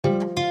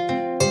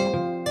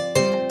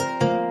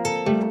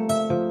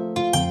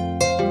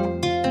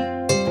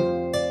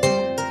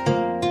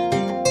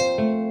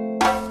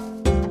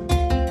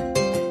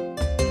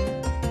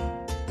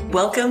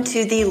welcome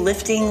to the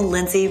Lifting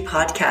Lindsay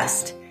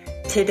podcast.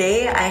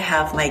 Today I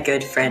have my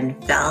good friend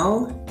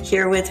Val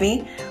here with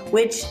me,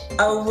 which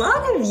a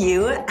lot of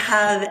you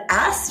have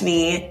asked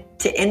me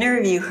to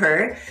interview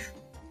her.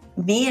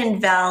 Me and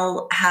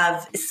Val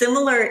have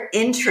similar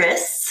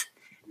interests.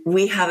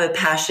 We have a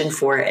passion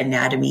for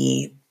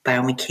anatomy,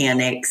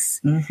 biomechanics,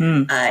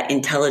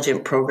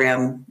 intelligent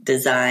program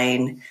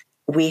design.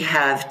 We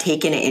have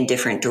taken it in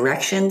different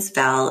directions.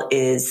 Val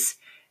is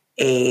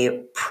a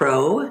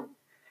pro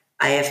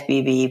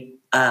IFBB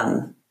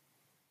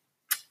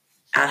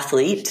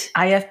athlete.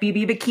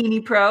 IFBB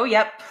bikini pro.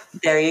 Yep.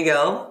 There you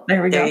go.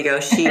 There you go.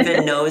 She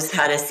even knows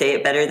how to say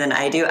it better than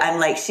I do. I'm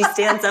like, she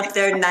stands up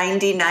there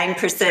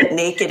 99%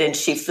 naked and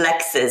she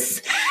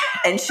flexes.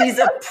 And she's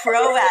a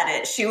pro at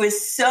it. She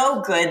was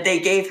so good. They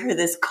gave her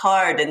this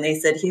card and they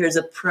said, here's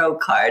a pro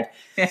card.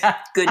 Yeah.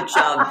 Good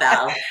job,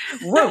 Val.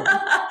 Whoa.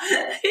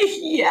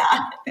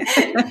 Yeah.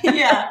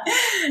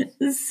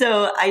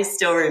 So I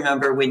still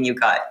remember when you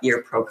got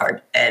your pro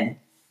card and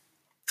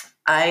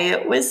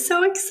I was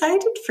so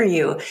excited for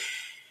you.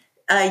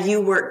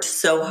 You worked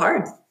so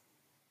hard.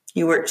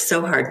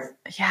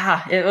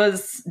 Yeah, it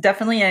was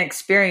definitely an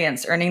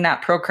experience earning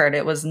that pro card.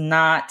 It was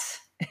not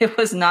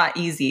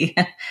easy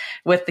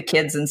with the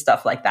kids and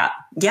stuff like that.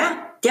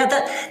 Yeah.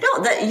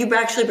 That you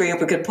actually bring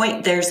up a good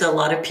point. There's a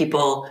lot of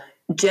people,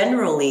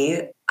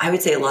 generally, I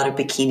would say a lot of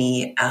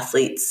bikini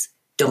athletes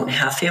don't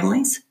have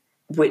families,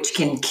 which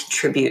can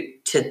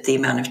contribute to the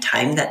amount of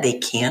time that they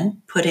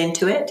can put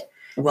into it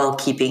while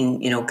keeping,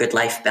 good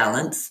life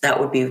balance. That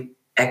would be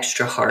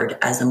extra hard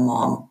as a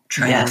mom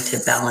trying to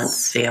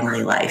balance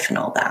family life and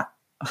all that.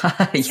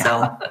 Yeah.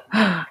 So,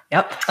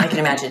 yep. I can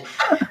imagine.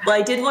 Well,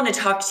 I did want to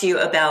talk to you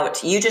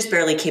about, you just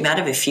barely came out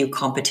of a few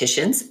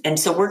competitions. And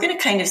so we're going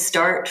to kind of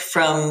start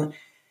from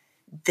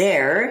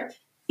there.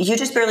 You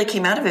just barely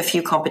came out of a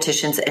few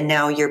competitions and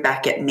now you're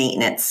back at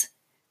maintenance.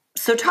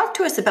 So talk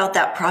to us about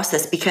that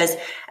process because,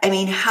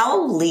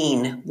 how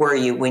lean were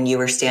you when you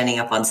were standing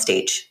up on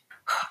stage?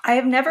 I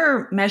have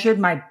never measured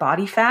my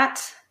body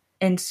fat.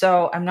 And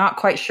so I'm not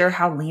quite sure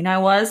how lean I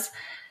was,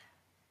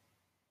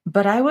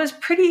 but I was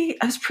pretty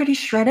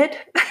shredded.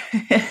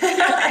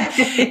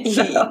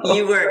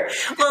 You were.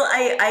 Well,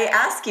 I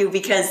ask you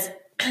because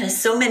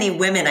so many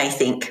women, I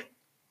think,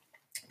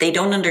 they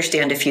don't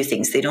understand a few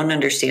things. They don't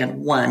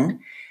understand, one,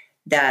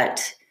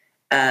 that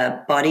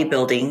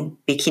bodybuilding,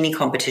 bikini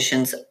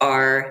competitions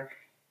are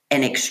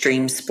an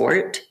extreme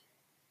sport.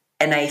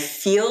 And I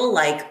feel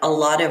like a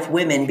lot of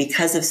women,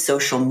 because of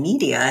social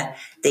media,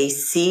 they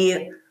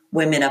see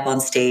women up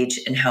on stage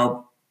and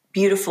how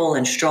beautiful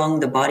and strong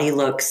the body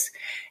looks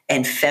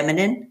and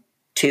feminine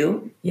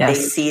too. Yes.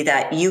 They see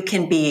that you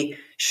can be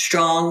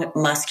strong,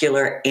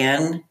 muscular,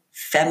 and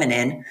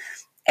feminine.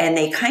 And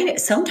they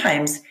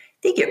sometimes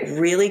they get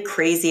really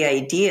crazy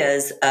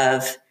ideas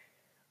of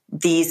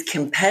these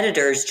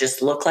competitors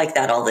just look like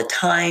that all the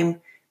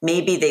time.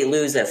 Maybe they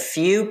lose a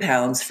few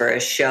pounds for a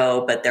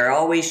show, but they're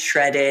always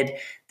shredded.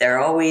 They're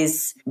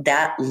always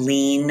that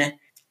lean.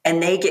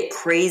 And they get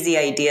crazy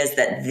ideas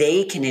that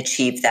they can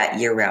achieve that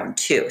year round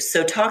too.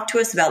 So talk to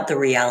us about the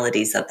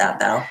realities of that,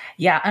 Val.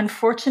 Yeah,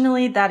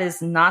 unfortunately, that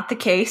is not the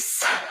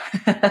case.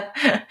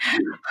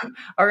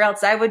 Or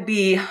else I would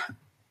be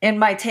in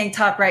my tank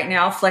top right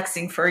now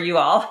flexing for you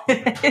all.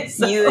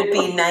 So, you would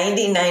be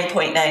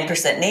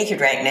 99.9% naked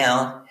right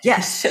now.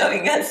 Yes.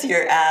 Showing us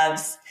your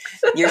abs,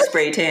 your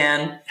spray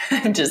tan.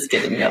 I'm just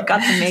kidding. No.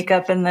 Got the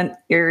makeup and the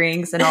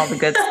earrings and all the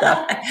good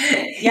stuff.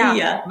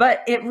 Yeah.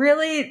 But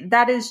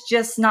that is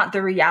just not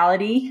the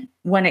reality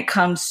when it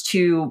comes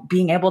to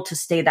being able to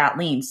stay that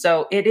lean.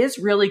 So it is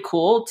really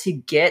cool to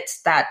get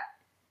that,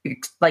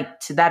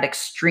 to that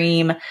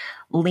extreme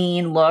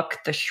lean look,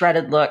 the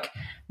shredded look,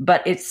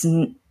 but it's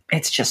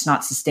just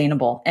not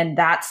sustainable. And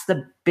that's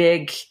the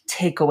big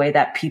takeaway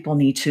that people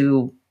need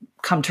to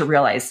come to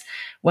realize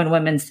when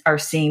women are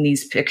seeing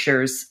these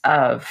pictures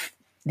of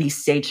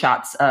these stage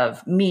shots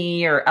of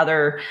me or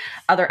other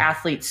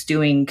athletes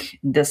doing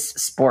this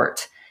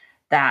sport,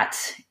 that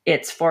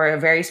it's for a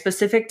very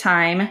specific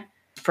time,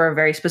 for a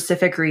very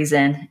specific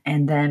reason.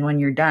 And then when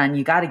you're done,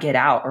 you got to get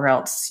out, or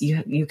else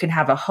you can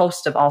have a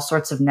host of all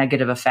sorts of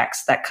negative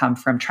effects that come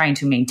from trying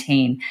to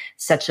maintain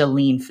such a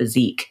lean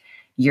physique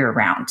year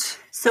round.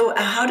 So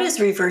how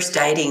does reverse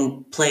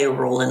dieting play a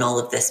role in all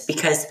of this?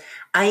 Because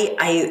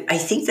I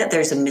think that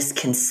there's a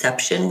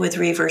misconception with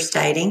reverse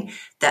dieting,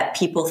 that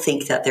people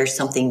think that there's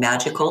something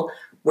magical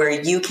where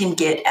you can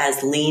get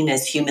as lean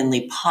as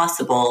humanly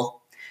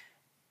possible.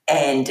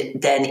 And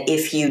then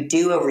if you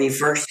do a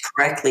reverse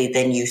correctly,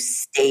 then you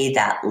stay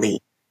that lean,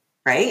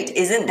 right?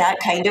 Isn't that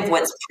kind of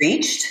what's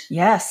preached?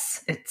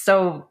 Yes.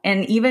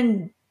 And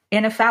even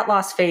in a fat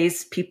loss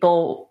phase,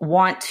 people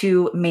want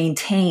to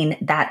maintain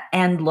that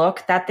end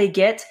look that they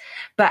get.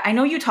 But I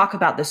know you talk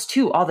about this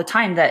too all the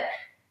time, that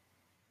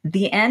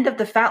the end of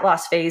the fat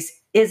loss phase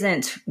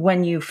isn't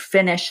when you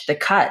finish the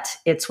cut.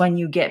 It's when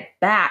you get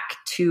back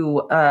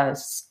to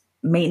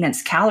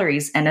maintenance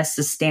calories and a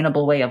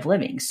sustainable way of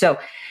living. So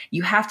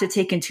you have to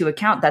take into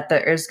account that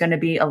there is going to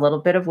be a little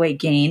bit of weight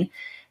gain.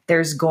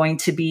 There's going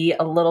to be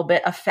a little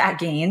bit of fat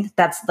gain.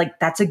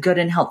 That's a good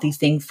and healthy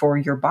thing for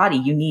your body.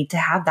 You need to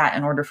have that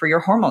in order for your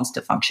hormones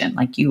to function.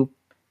 Like, you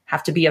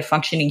have to be a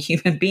functioning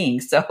human being.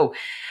 So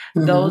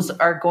those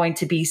are going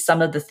to be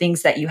some of the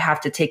things that you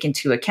have to take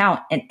into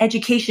account. And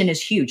education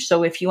is huge.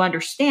 So if you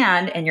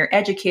understand and you're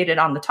educated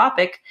on the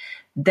topic,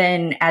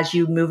 then as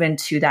you move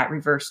into that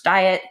reverse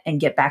diet and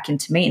get back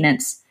into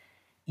maintenance,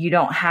 you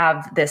don't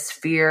have this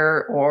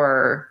fear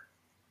or,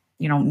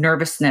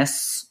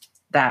 nervousness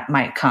that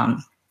might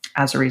come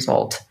as a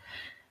result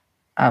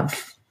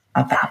of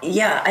that.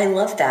 Yeah, I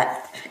love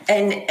that.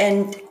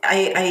 And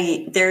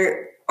I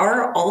there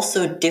are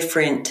also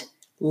different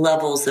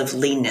levels of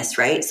leanness,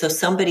 right? So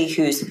somebody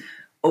who's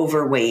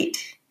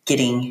overweight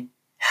getting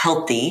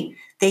healthy,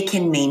 they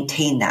can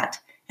maintain that.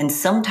 And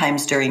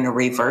sometimes during a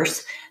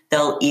reverse,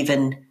 they'll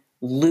even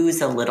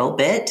lose a little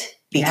bit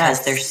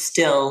because they're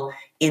still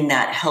in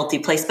that healthy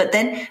place. But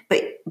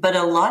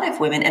a lot of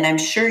women, and I'm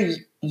sure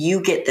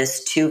you get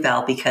this too,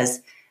 Val, because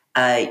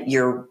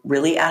you're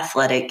really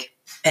athletic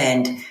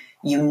and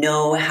you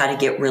know how to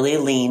get really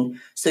lean.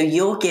 So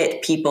you'll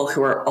get people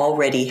who are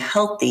already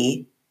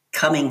healthy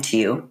coming to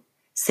you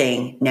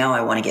saying, now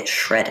I want to get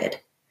shredded.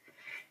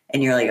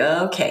 And you're like,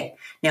 oh, okay.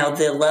 Now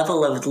the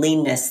level of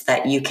leanness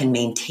that you can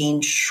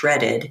maintain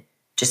shredded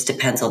just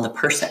depends on the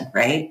person,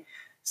 right?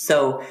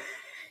 So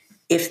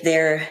if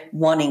they're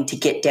wanting to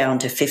get down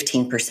to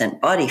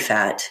 15% body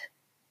fat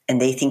and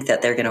they think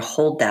that they're going to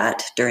hold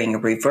that during a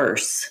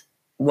reverse,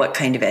 what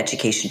kind of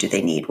education do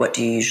they need? What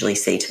do you usually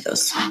say to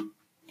those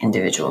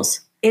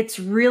individuals? It's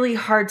really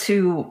hard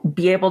to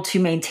be able to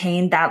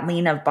maintain that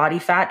lean of body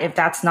fat if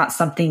that's not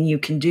something you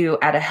can do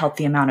at a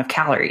healthy amount of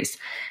calories.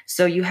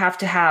 So you have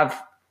to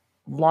have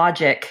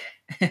logic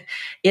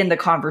in the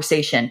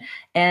conversation.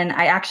 And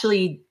I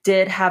actually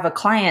did have a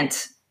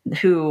client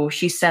who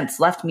she since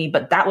left me,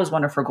 but that was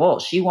one of her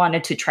goals. She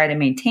wanted to try to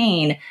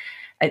maintain,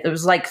 it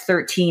was like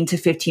 13 to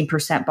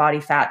 15%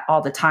 body fat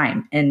all the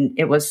time. And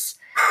it was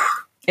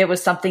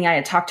something I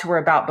had talked to her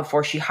about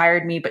before she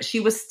hired me, but she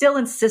was still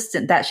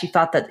insistent that she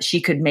thought that she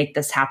could make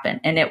this happen.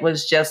 And it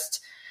was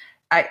just,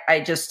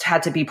 I just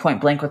had to be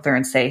point blank with her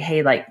and say,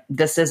 hey, like,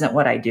 this isn't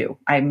what I do.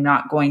 I'm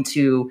not going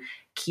to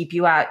keep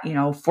you at,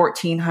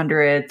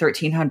 1,400,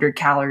 1,300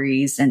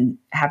 calories and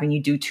having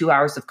you do 2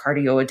 hours of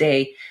cardio a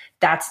day.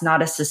 That's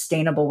not a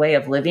sustainable way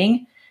of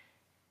living.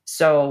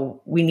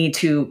 So we need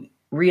to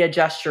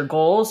readjust your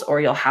goals,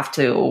 or you'll have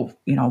to,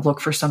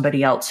 look for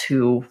somebody else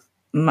who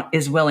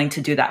is willing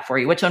to do that for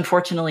you, which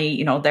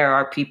unfortunately, there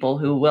are people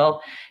who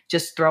will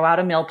just throw out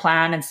a meal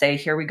plan and say,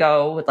 here we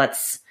go,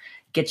 let's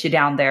get you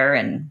down there.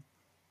 And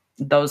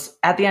those,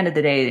 at the end of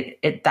the day,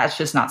 that's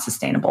just not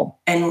sustainable.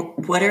 And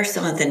what are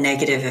some of the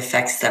negative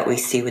effects that we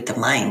see with the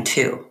mind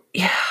too?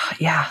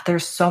 Yeah.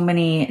 There's so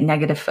many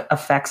negative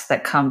effects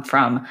that come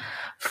from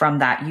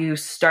that. You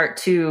start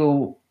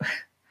to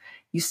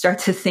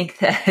think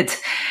that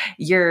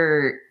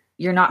you're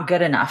not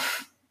good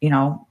enough,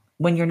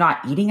 when you're not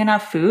eating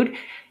enough food,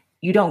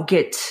 you don't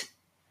get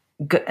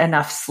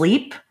enough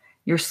sleep.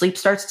 Your sleep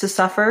starts to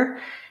suffer.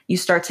 You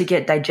start to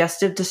get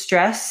digestive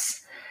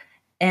distress.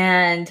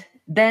 And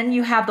then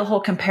you have the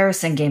whole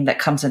comparison game that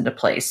comes into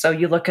play. So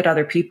you look at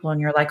other people and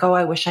you're like, oh,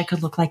 I wish I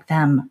could look like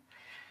them.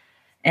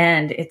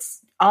 And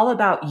it's all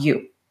about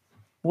you.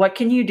 What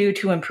can you do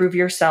to improve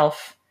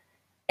yourself,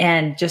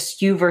 and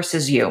just you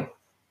versus you?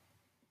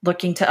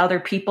 Looking to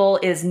other people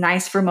is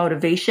nice for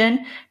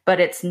motivation, but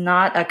it's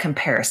not a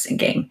comparison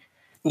game.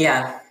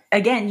 Yeah.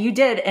 Again, you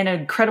did an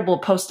incredible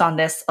post on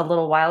this a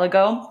little while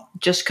ago,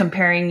 just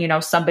comparing,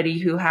 somebody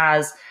who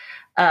has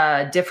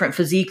a different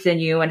physique than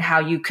you and how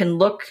you can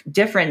look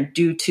different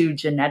due to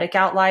genetic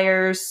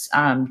outliers,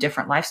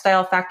 different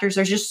lifestyle factors.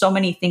 There's just so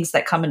many things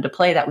that come into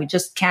play that we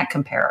just can't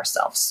compare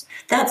ourselves.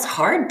 That's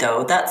hard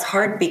though. That's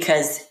hard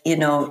because,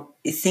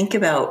 think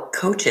about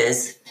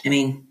coaches. I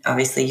mean,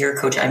 obviously you're a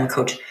coach, I'm a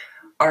coach.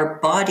 Our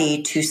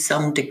body to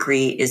some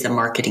degree is a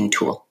marketing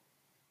tool,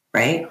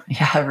 right?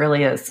 Yeah, it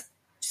really is.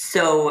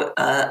 So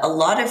a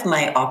lot of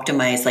my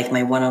optimized, like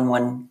my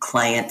one-on-one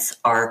clients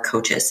are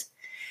coaches.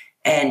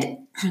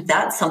 And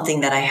that's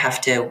something that I have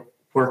to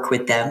work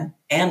with them,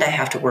 and I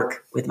have to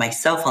work with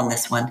myself on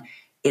this one,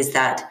 is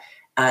that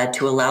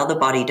to allow the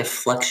body to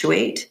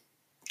fluctuate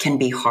can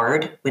be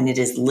hard when it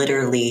is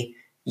literally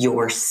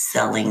your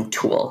selling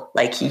tool,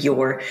 like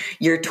your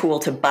tool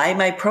to buy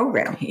my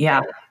program.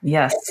 Yeah.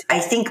 Yes. I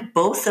think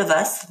both of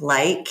us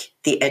like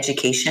the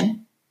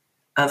education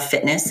of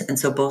fitness. And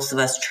so both of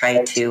us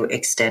try to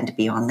extend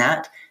beyond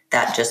that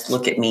just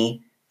look at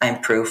me, I'm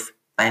proof,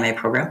 buy my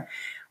program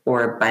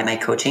or buy my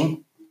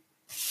coaching.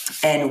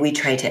 And we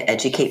try to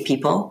educate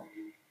people.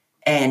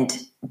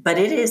 But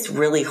it is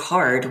really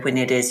hard when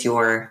it is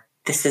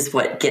this is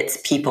what gets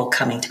people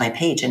coming to my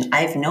page. And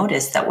I've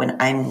noticed that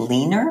when I'm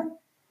leaner,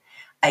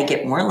 I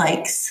get more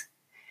likes,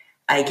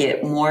 I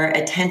get more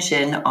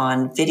attention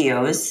on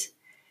videos.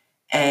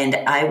 And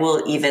I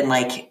will even,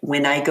 like,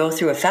 when I go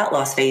through a fat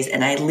loss phase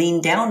and I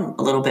lean down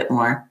a little bit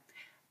more,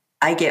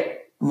 I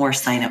get more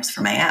signups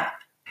for my app.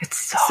 It's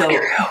so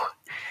true.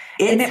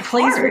 And it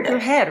plays with your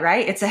head,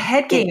 right? It's a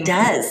head game. It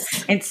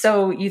does. And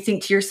so you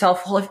think to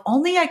yourself, well, if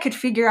only I could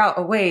figure out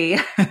a way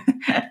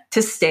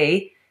to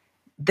stay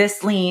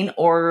this lean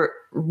or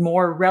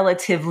more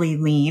relatively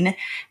lean.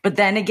 But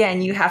then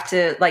again, you have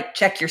to like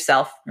check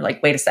yourself. You're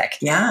like, wait a sec.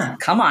 Yeah.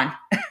 Come on.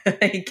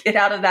 Get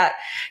out of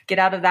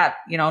that,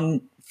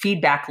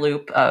 feedback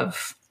loop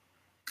of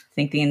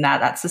thinking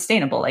that that's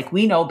sustainable. Like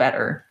we know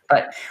better,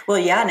 but. Well,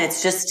 yeah. And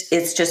it's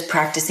just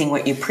practicing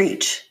what you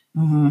preach.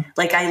 Mm-hmm.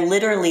 Like I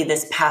literally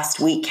this past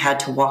week had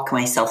to walk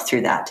myself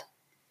through that.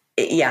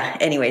 Yeah.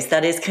 Anyways,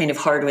 that is kind of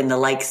hard when the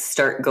likes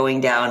start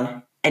going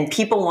down and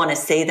people want to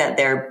say that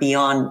they're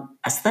beyond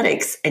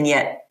aesthetics. And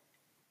yet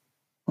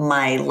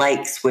my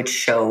likes would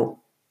show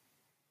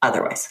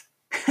otherwise.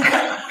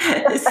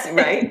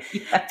 Right.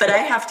 Yeah. But I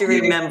have to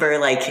remember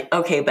like,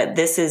 okay, but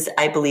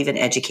I believe in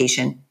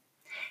education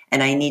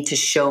and I need to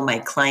show my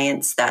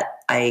clients that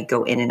I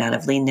go in and out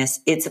of leanness.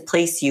 It's a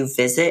place you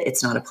visit.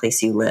 It's not a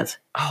place you live.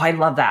 Oh, I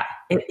love that.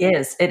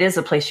 It is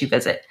a place you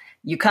visit.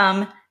 You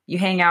come, you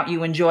hang out,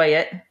 you enjoy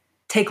it,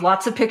 take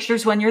lots of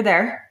pictures when you're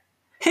there.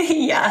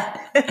 Yeah.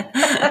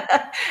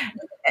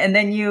 and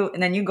then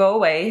you go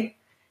away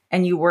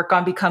and you work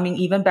on becoming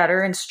even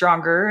better and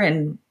stronger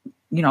and,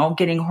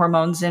 getting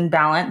hormones in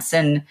balance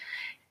and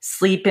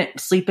sleep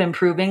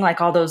improving,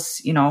 like all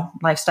those,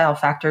 lifestyle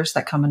factors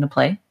that come into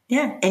play.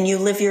 Yeah. And you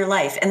live your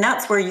life. And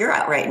that's where you're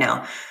at right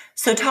now.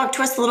 So talk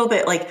to us a little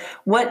bit, like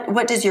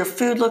what does your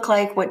food look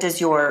like? What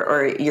does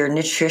your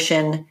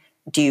nutrition,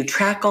 do you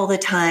track all the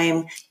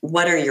time?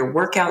 What are your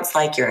workouts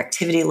like, your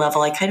activity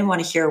level? I kind of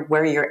want to hear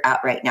where you're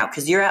at right now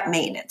because you're at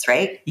maintenance,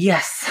 right?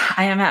 Yes,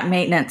 I am at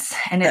maintenance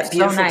and it's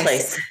so nice.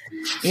 Place.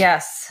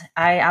 Yes,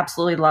 I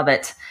absolutely love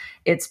it.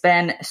 It's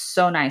been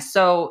so nice.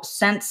 So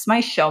since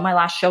my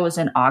last show was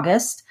in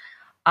August,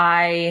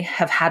 I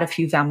have had a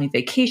few family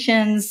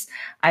vacations.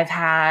 I've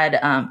had,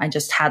 I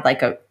just had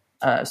like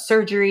a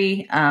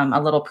surgery,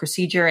 a little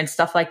procedure and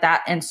stuff like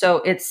that. And so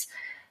it's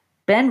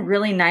been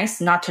really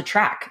nice not to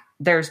track.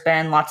 There's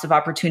been lots of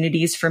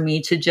opportunities for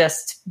me to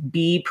just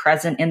be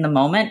present in the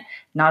moment,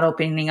 not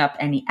opening up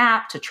any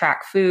app to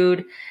track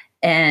food.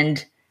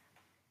 And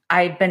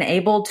I've been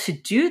able to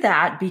do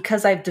that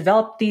because I've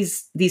developed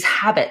these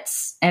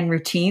habits and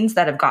routines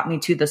that have got me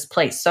to this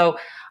place. So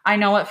I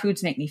know what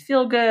foods make me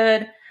feel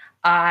good.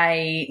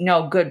 I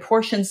know good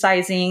portion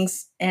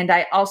sizings. And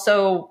I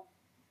also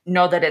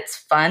know that it's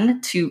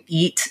fun to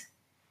eat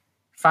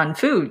fun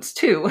foods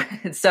too.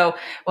 So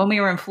when we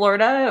were in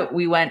Florida,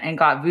 we went and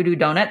got Voodoo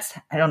Donuts.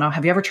 I don't know.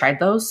 Have you ever tried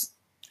those?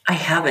 I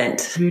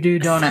haven't. Voodoo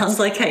Donuts. Sounds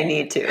like I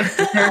need to.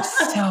 They're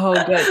so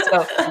good.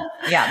 So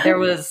yeah,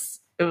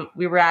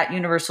 we were at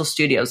Universal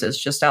Studios. It's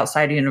just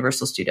outside of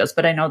Universal Studios,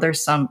 but I know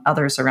there's some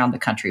others around the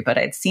country, but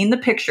I'd seen the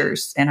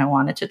pictures and I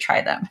wanted to try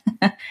them.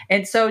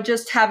 And so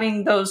just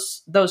having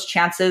those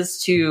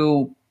chances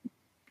to,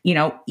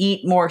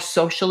 eat more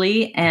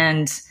socially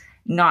and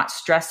not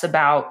stress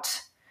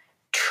about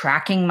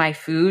tracking my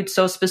food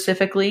so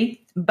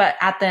specifically, but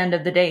at the end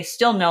of the day,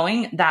 still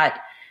knowing that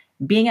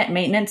being at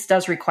maintenance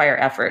does require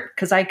effort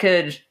because I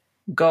could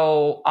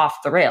go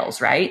off the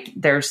rails, right?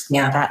 There's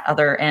that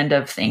other end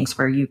of things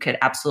where you could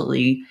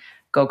absolutely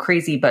go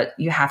crazy, but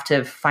you have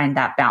to find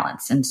that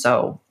balance. And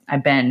so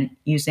I've been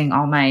using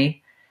all my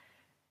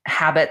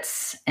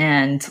habits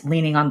and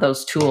leaning on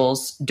those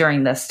tools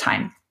during this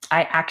time.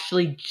 I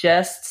actually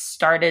just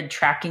started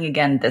tracking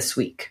again this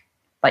week,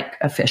 like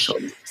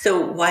officially. So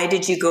why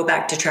did you go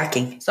back to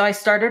tracking? So I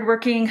started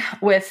working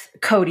with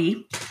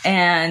Cody.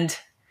 And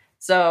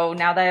so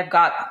now that I've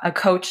got a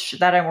coach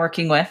that I'm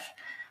working with,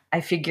 I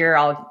figure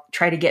I'll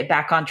try to get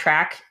back on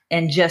track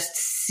and just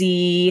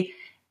see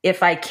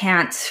if I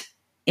can't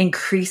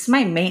increase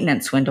my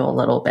maintenance window a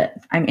little bit.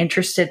 I'm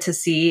interested to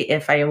see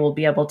if I will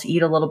be able to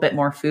eat a little bit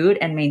more food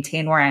and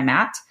maintain where I'm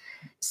at.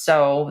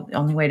 So the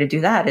only way to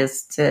do that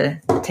is to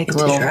take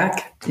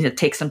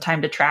some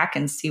time to track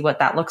and see what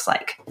that looks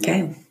like.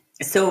 Okay.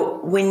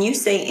 So when you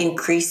say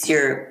increase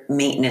your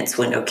maintenance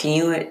window, can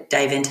you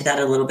dive into that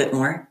a little bit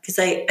more? Because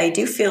I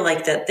do feel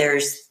like that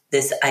there's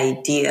this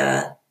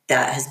idea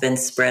that has been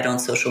spread on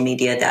social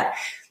media that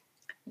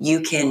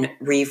you can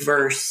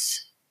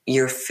reverse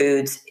your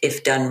foods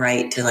if done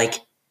right to like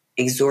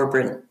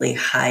exorbitantly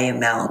high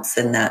amounts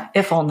and that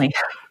if only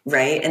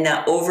right. And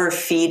that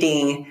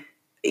overfeeding,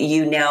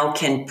 you now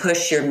can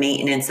push your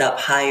maintenance up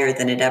higher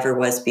than it ever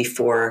was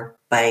before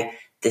by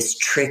this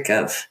trick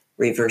of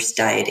reverse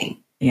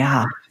dieting.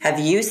 Yeah. Have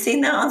you seen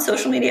that on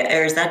social media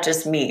or is that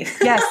just me?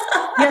 Yes,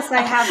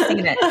 I have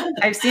seen it.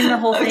 I've seen the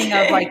whole thing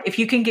of like, if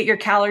you can get your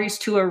calories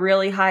to a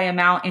really high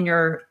amount in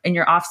your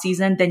off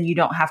season, then you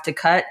don't have to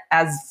cut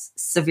as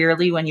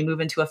severely when you move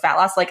into a fat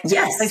loss. Like,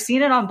 yes, I've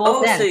seen it on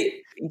both ends. So,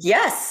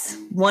 yes,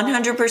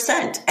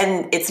 100%.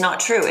 And it's not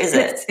true, is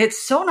it?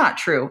 It's so not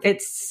true.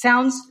 It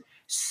sounds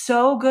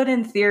so good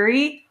in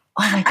theory.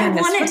 Oh my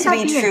goodness. I want it to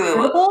be true.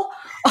 Incredible?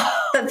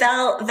 But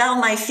Val,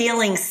 my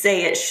feelings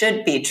say it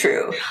should be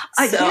true.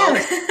 So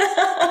Yes.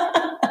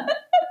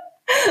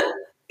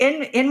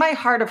 in my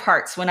heart of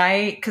hearts,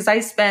 because I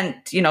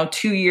spent,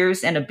 2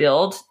 years in a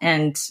build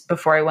and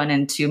before I went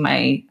into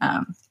my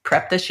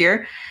prep this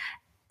year,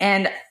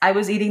 and I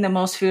was eating the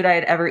most food I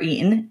had ever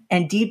eaten.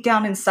 And deep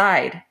down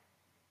inside,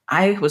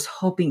 I was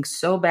hoping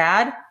so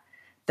bad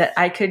that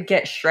I could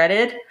get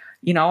shredded,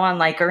 on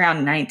like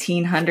around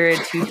 1900,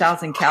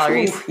 2000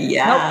 calories.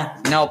 Yeah.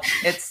 Nope.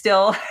 It's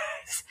still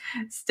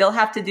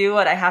have to do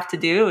what I have to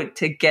do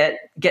to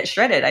get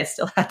shredded. I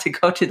still have to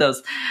go to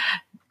those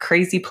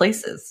crazy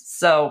places.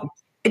 So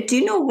do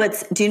you know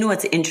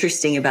what's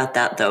interesting about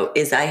that though,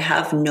 is I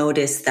have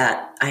noticed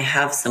that I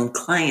have some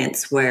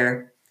clients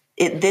where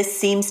this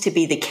seems to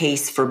be the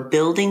case for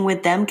building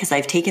with them, because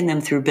I've taken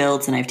them through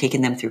builds and I've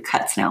taken them through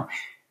cuts now,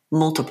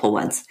 multiple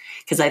ones,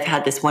 because I've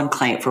had this one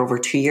client for over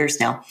 2 years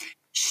now.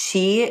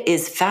 She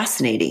is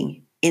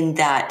fascinating in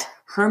that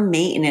her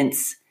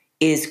maintenance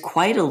is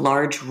quite a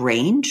large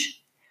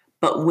range,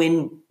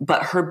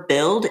 but her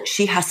build,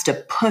 she has to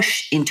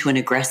push into an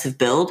aggressive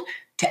build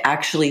to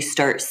actually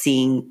start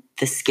seeing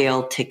the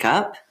scale tick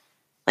up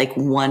like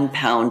 1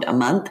 pound a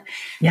month.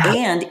 Yeah.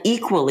 And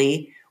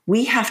equally,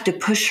 we have to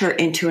push her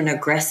into an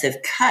aggressive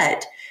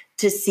cut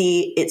to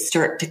see it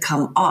start to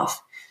come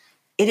off.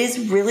 It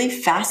is really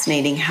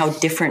fascinating how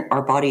different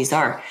our bodies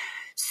are.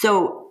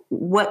 So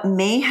what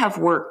may have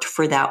worked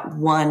for that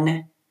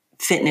one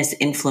fitness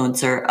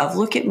influencer of,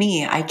 look at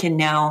me, I can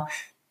now,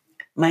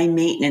 my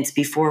maintenance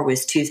before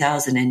was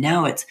 2000 and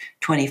now it's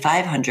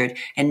 2500.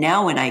 And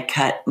now when I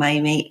cut,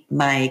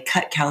 my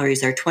cut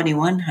calories are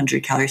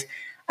 2100 calories.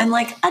 I'm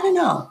like, I don't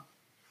know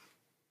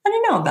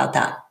about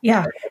that.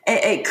 Yeah.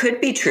 It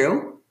could be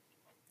true,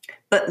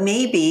 but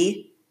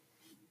maybe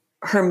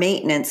her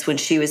maintenance when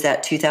she was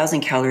at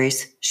 2000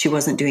 calories, she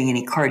wasn't doing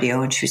any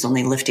cardio and she was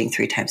only lifting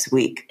 3 times a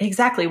week.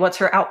 Exactly. What's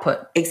her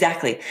output?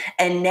 Exactly.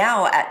 And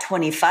now at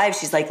 25,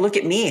 she's like, look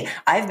at me.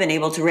 I've been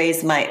able to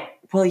raise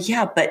well,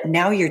 yeah, but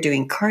now you're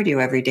doing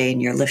cardio every day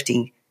and you're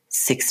lifting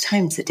 6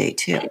 times a day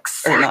too.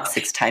 Exactly. Or not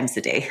 6 times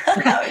a day.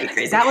 That would be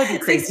crazy. That would be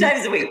crazy. 6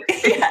 times a week.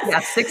 Yes. Yeah,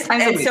 6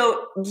 times a week.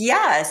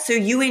 And so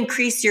you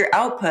increase your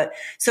output.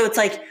 So it's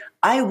like,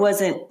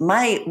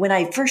 when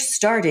I first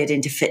started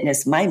into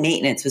fitness, my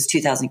maintenance was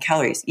 2000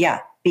 calories. Yeah.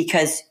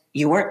 Because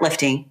you weren't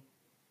lifting,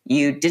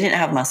 you didn't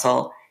have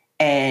muscle,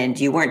 and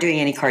you weren't doing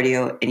any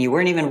cardio, and you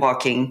weren't even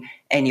walking,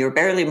 and you were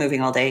barely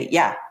moving all day.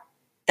 Yeah.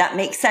 That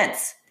makes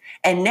sense.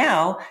 And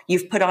now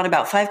you've put on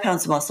about 5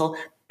 pounds of muscle,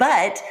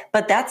 but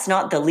that's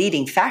not the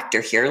leading factor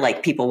here,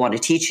 like people want to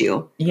teach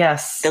you.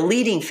 Yes. The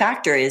leading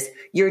factor is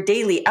your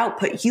daily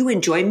output. You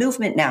enjoy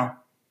movement now.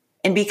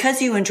 And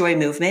because you enjoy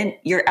movement,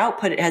 your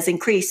output has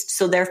increased.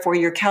 So therefore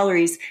your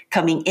calories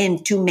coming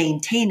in to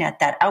maintain at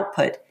that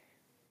output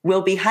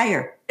will be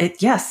higher.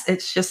 Yes,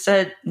 it's just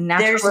a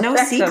natural There's no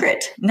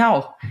secret.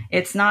 No,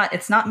 it's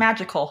not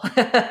magical.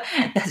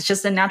 That's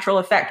just a natural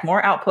effect.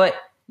 More output,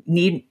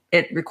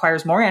 it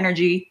requires more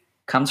energy,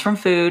 comes from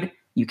food.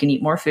 You can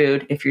eat more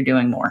food if you're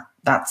doing more.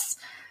 That's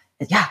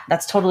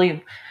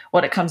totally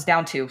what it comes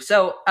down to.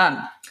 So,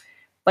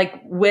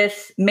 like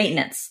with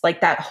maintenance,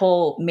 like that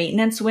whole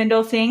maintenance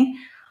window thing,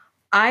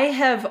 I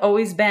have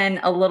always been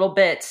a little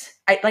bit,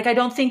 I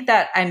don't think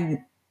that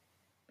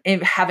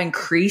have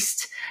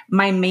increased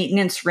my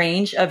maintenance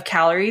range of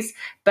calories,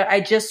 but I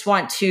just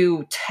want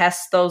to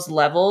test those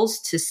levels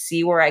to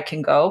see where I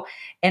can go.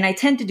 And I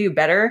tend to do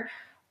better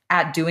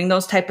at doing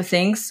those type of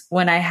things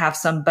when I have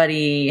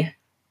somebody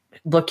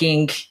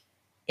looking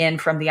in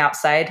from the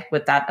outside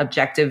with that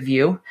objective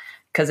view,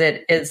 because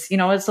it is,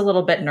 it's a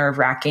little bit nerve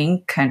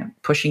wracking, kind of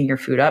pushing your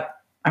food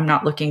up. I'm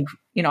not looking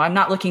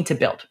to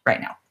build right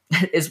now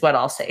is what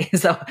I'll say.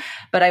 So,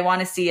 but I want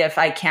to see if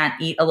I can't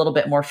eat a little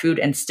bit more food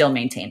and still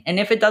maintain. And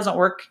if it doesn't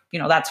work,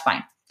 that's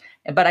fine.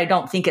 But I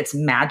don't think it's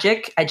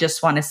magic. I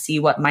just want to see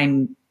what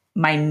my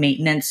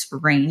maintenance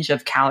range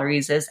of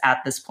calories is at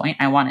this point.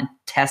 I want to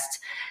test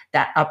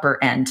that upper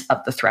end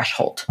of the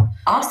threshold.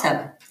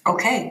 Awesome.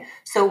 Okay.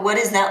 So what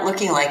is that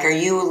looking like? Are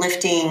you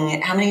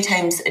lifting, how many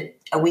times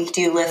a week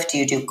do you lift? Do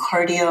you do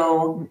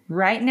cardio?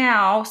 Right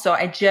now, so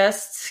I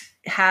just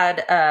had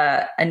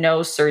a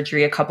nose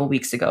surgery a couple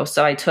weeks ago.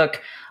 So I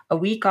took a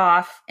week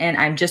off and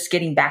I'm just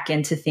getting back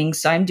into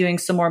things. So I'm doing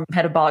some more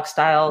metabolic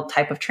style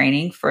type of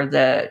training for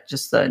the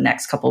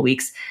next couple of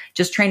weeks,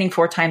 just training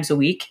 4 times a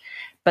week.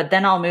 But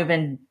then I'll move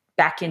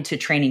back into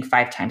training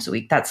 5 times a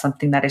week. That's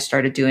something that I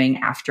started doing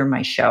after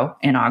my show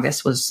in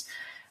August, was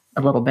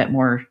a little bit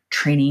more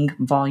training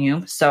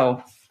volume.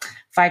 So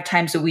 5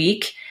 times a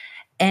week.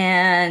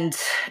 And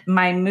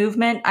my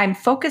movement, I'm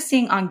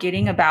focusing on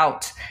getting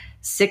about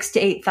 6,000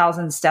 to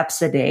 8,000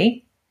 steps a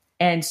day.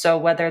 And so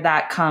whether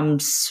that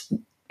comes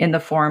in the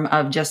form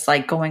of just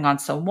like going on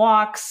some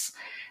walks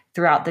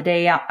throughout the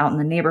day out in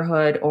the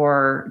neighborhood,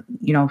 or,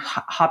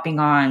 hopping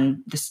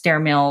on the stair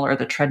mill or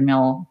the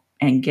treadmill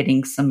and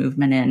getting some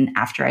movement in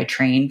after I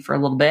train for a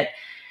little bit,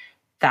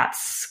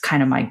 that's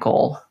kind of my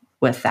goal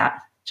with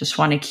that. Just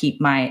want to keep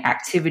my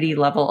activity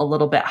level a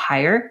little bit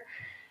higher.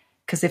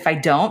 Because if I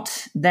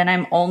don't, then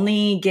I'm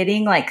only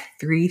getting like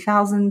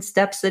 3,000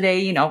 steps a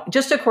day,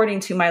 just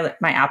according to my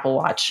Apple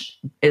Watch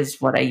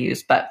is what I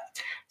use. But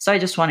So I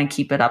just want to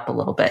keep it up a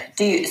little bit.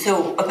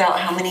 So about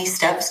how many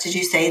steps did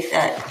you say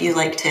that you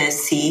like to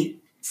see?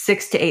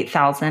 6,000 to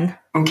 8,000.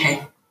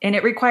 Okay. And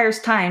it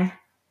requires time.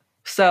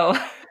 So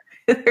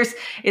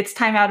it's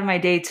time out of my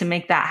day to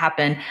make that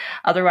happen.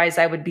 Otherwise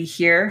I would be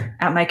here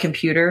at my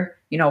computer,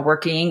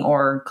 working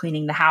or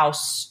cleaning the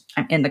house.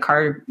 I'm in the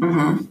car,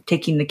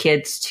 taking the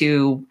kids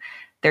to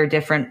their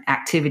different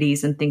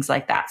activities and things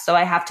like that. So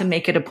I have to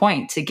make it a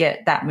point to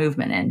get that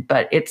movement in,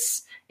 but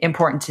it's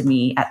important to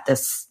me at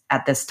this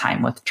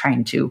time with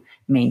trying to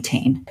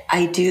maintain.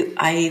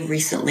 I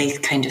recently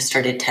kind of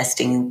started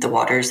testing the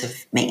waters of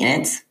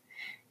maintenance,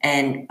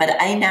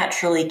 but I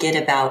naturally get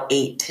about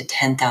 8,000 to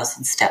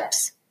 10,000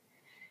 steps.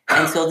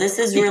 And so this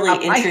is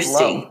really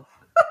interesting.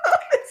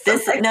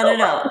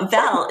 No.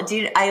 Val,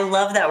 dude, I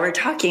love that we're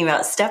talking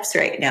about steps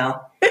right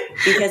now,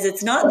 because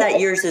it's not that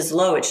yours is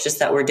low. It's just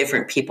that we're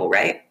different people,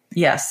 right?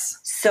 Yes.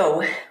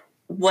 So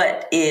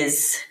what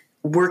is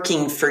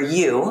working for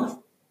you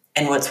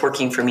and what's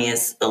working for me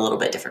is a little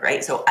bit different,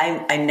 right? So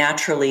I'm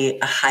naturally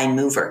a high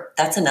mover.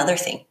 That's another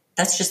thing.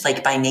 That's just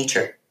like by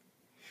nature.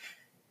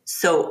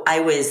 So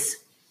I was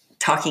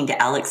talking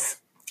to Alex,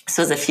 this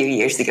was a few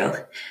years ago,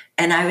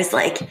 and I was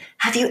like,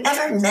 have you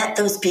ever met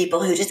those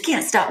people who just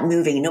can't stop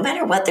moving? No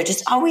matter what, they're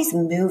just always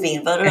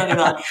moving. Blah, blah, blah,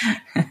 blah.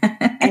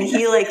 And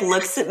he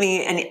looks at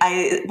me, and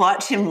I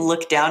watch him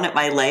look down at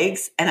my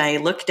legs, and I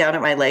look down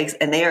at my legs,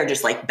 and they are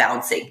just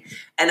bouncing.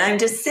 And I'm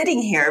just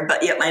sitting here,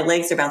 but yet my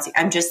legs are bouncing.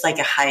 I'm just like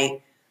a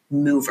high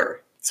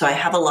mover. So I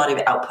have a lot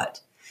of output.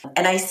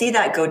 And I see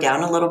that go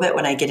down a little bit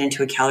when I get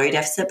into a calorie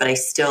deficit, but I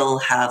still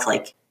have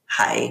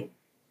high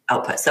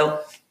output. So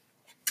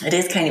it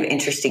is kind of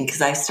interesting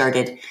because I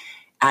started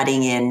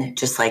adding in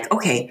just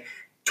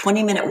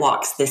 20-minute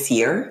walks this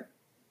year,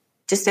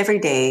 just every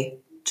day,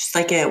 just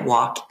like a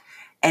walk.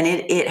 And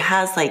it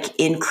has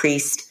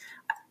increased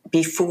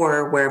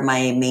before, where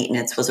my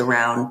maintenance was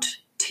around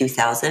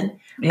 2,000.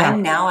 Yeah.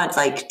 I'm now at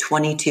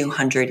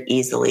 2,200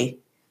 easily.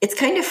 It's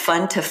kind of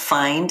fun to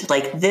find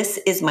this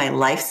is my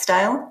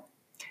lifestyle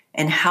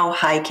and how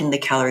high can the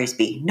calories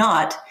be?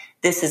 Not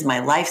this is my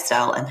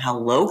lifestyle and how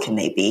low can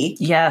they be?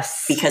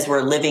 Yes. Because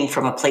we're living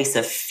from a place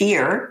of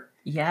fear.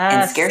 Yes.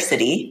 And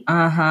scarcity.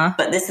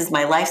 But this is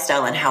my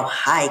lifestyle and how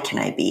high can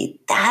I be?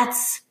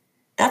 That's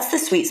the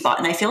sweet spot.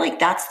 And I feel like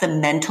that's the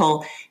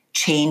mental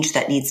change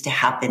that needs to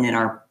happen in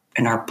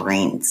our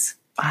brains.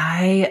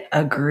 I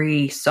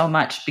agree so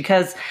much,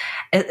 because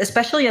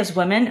especially as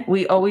women,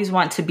 we always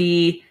want to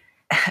be,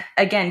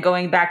 again,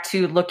 going back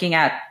to looking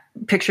at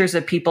pictures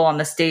of people on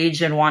the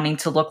stage and wanting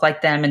to look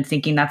like them and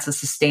thinking that's a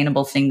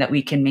sustainable thing that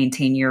we can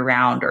maintain year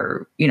round,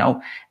 or,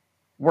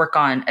 work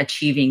on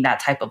achieving that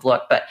type of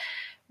look. But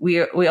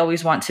we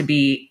always want to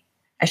be,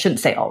 I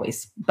shouldn't say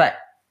always, but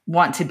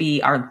want to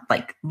be our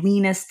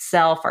leanest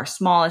self, our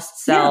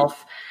smallest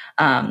self.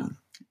 Yeah.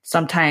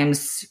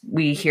 Sometimes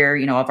we hear,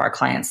 of our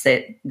clients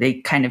that they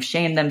kind of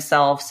shame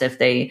themselves if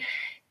they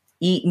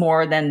eat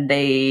more than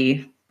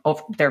their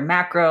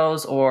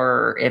macros,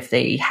 or if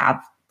they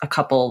have a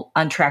couple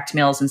untracked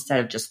meals instead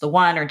of just the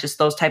one, or just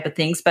those type of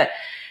things. But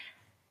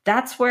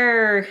that's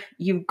where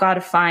you've got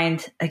to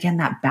find, again,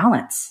 that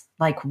balance.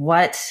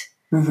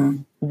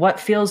 What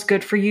feels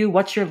good for you?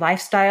 What's your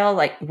lifestyle?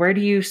 Where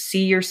do you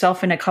see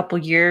yourself in a couple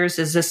years?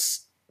 Is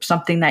this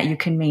something that you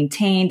can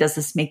maintain? Does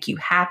this make you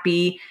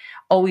happy?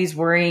 Always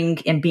worrying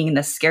and being in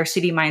the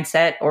scarcity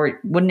mindset? Or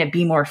wouldn't it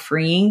be more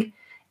freeing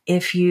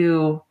if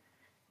you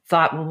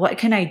thought, well, what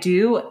can I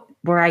do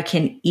where I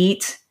can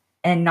eat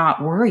and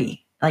not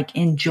worry?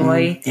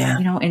 Enjoy,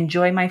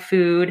 enjoy my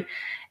food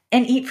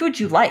and eat food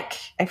you like.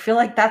 I feel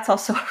like that's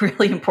also a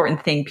really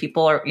important thing.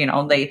 People are,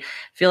 they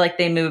feel like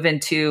they move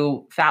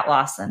into fat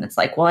loss and it's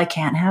well, I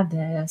can't have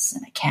this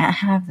and I can't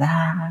have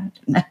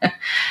that.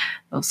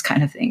 Those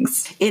kind of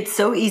things. It's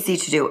so easy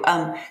to do.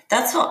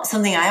 That's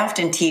something I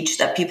often teach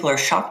that people are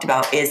shocked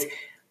about is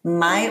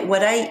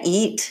what I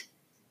eat.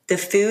 The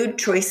food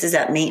choices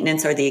at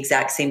maintenance are the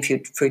exact same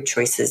food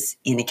choices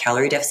in a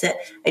calorie deficit.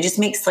 I just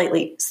make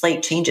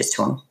slight changes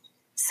to them.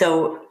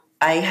 So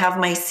I have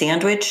my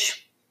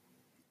sandwich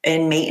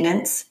in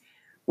maintenance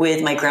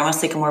with my grandma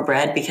sycamore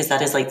bread, because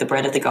that is the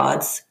bread of the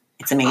gods.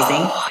 It's amazing.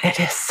 Oh, it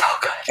is so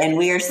good. And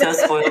we are so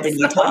spoiled in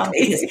Utah.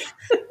 Because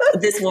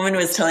this woman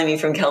was telling me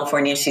from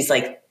California, she's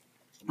like,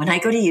 when I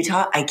go to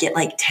Utah, I get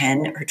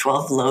 10 or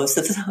 12 loaves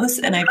of those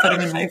and I put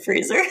them in my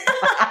freezer.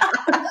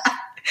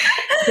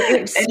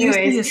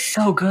 Anyways, it's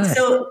so good.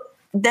 So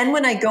then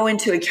when I go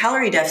into a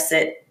calorie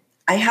deficit,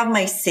 I have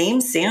my same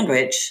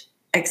sandwich,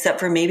 except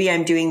for maybe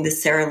I'm doing the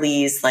Sara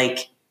Lee's,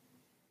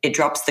 it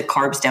drops the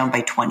carbs down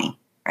by 20,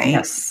 right?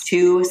 Yes.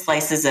 2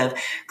 slices of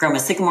grandma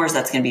sycamores,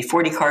 that's going to be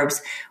 40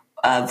 carbs,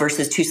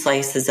 versus 2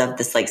 slices of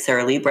this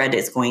Sara Lee bread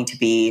is going to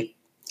be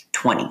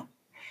 20.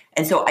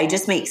 And so I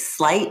just make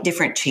slight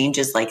different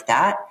changes like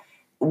that,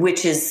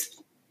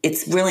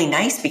 it's really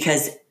nice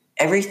because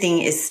everything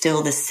is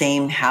still the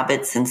same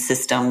habits and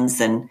systems.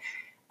 And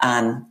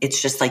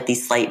it's just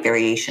these slight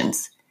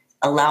variations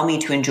allow me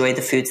to enjoy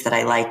the foods that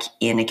I like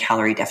in a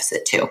calorie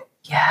deficit too.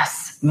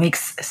 Yes.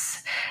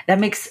 That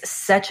makes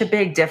such a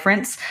big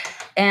difference.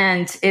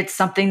 And it's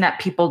something that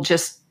people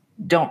just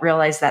don't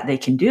realize that they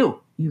can do.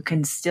 You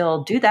can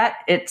still do that.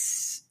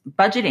 It's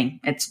budgeting.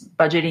 It's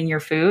budgeting your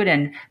food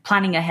and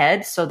planning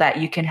ahead so that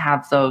you can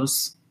have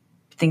those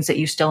things that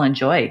you still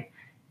enjoy.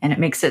 And it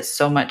makes it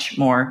so much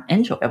more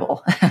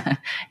enjoyable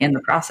in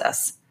the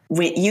process.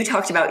 You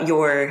talked about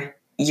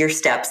your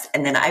steps,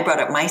 and then I brought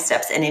up my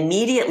steps, and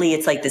immediately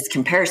it's like this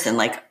comparison,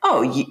 like,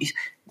 oh,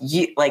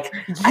 you like,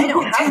 I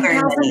don't have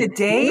very many a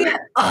day.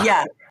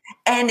 Yeah.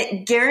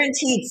 And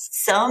guaranteed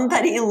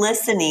somebody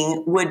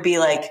listening would be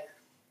like,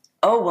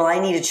 oh, well, I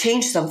need to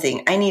change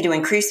something. I need to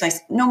increase my,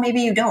 no,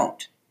 maybe you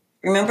don't.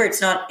 Remember,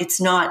 it's not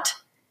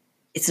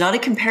a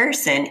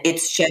comparison.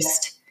 It's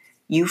just,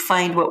 you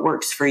find what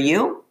works for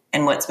you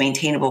and what's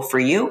maintainable for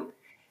you.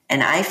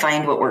 And I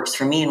find what works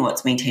for me and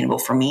what's maintainable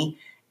for me.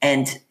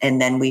 And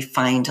then we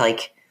find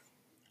like,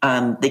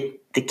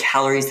 the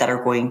calories that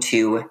are going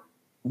to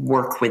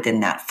work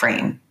within that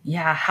frame.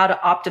 Yeah. How to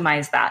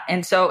optimize that.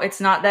 And so it's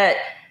not that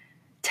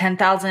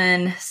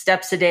 10,000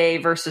 steps a day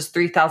versus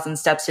 3,000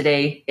 steps a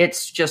day.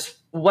 It's just,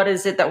 what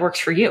is it that works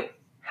for you?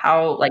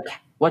 How, like,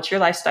 what's your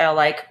lifestyle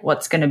like?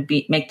 What's going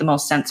to make the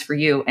most sense for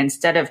you,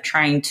 instead of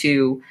trying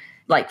to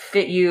like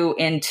fit you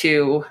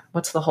into,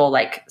 what's the whole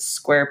like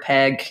square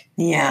peg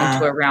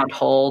into a round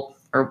hole,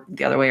 or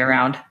the other way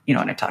around. You know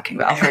what I'm talking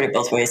about. I've heard it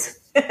both ways.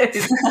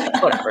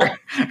 Whatever.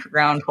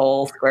 Round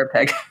hole, square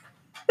peg.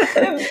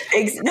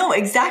 No,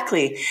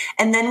 exactly.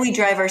 And then we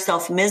drive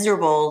ourselves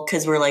miserable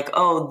because we're like,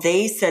 oh,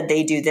 they said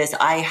they do this,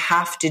 I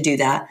have to do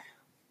that.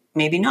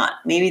 Maybe not.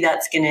 Maybe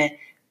that's going to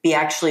be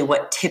actually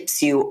what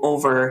tips you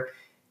over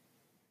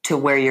to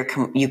where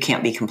you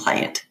can't be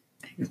compliant.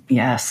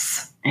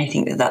 Yes. I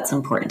think that's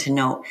important to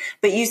know.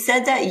 But you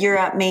said that you're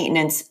at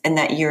maintenance and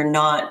that you're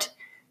not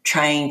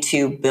trying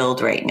to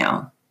build right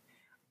now.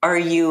 Are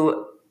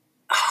you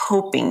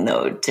hoping,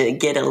 though,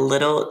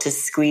 to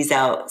squeeze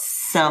out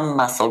some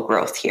muscle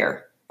growth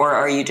here? Or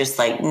are you just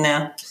like,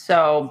 nah?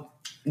 So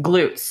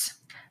glutes,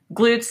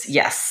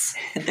 yes.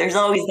 There's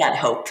always that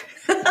hope.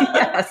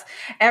 Yes.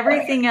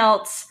 Everything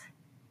else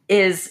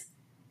is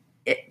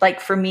like,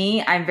 for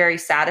me, I'm very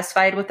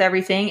satisfied with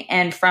everything.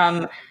 And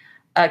from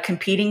a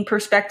competing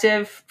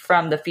perspective,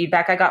 from the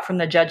feedback I got from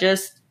the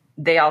judges,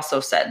 they also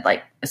said,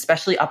 like,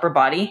 especially upper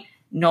body,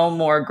 no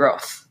more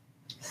growth.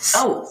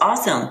 Oh,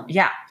 awesome.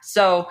 Yeah.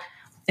 So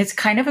it's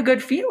kind of a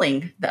good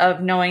feeling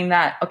of knowing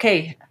that,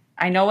 okay,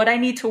 I know what I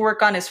need to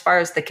work on as far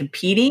as the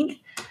competing,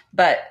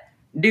 but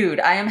dude,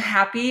 I am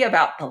happy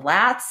about the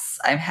lats.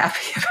 I'm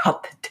happy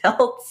about the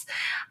delts,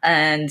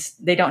 and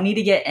they don't need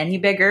to get any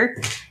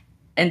bigger.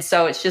 And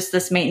so it's just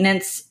this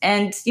maintenance.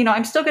 And,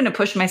 I'm still going to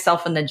push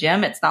myself in the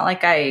gym. It's not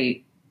like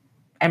I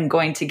am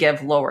going to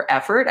give lower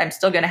effort. I'm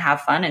still going to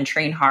have fun and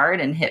train hard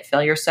and hit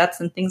failure sets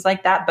and things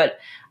like that. But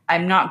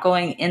I'm not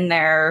going in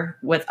there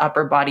with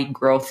upper body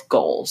growth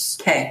goals.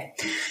 Okay.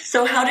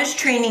 So how does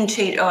training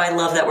change? Oh, I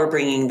love that we're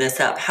bringing this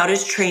up. How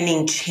does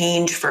training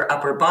change for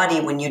upper body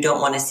when you don't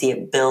want to see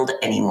it build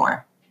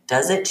anymore?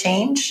 Does it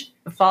change?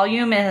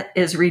 Volume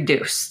is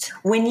reduced.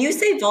 When you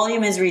say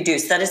volume is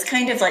reduced, that is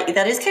kind of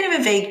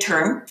a vague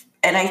term.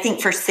 And I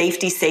think for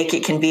safety's sake,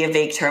 it can be a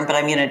vague term, but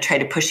I'm going to try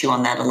to push you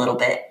on that a little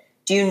bit.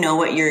 Do you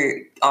know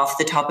off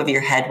the top of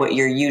your head, what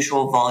your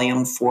usual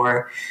volume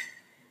for,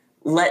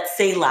 let's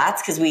say, lats?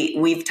 Because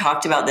we've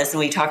talked about this and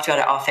we talked about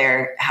it off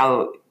air,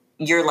 how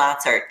your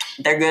lats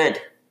they're good.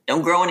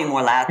 Don't grow any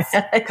more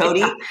lats.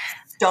 Cody,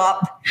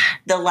 stop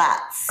the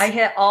lats. I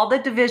hit all the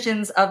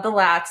divisions of the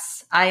lats.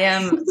 I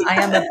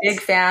am a big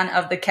fan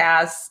of the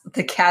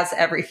CAS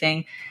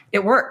everything.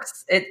 It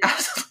works. It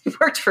absolutely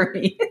worked for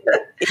me.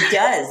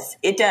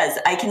 It does.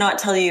 I cannot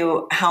tell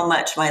you how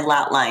much my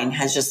lat line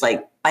has just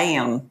like,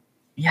 bam,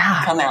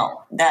 come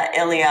out. That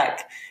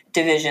iliac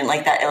division,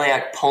 like that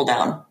iliac pull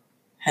down,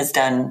 has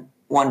done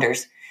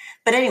wonders.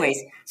 But anyways,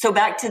 so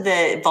back to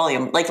the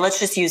volume. Like, let's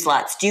just use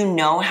lats. Do you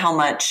know how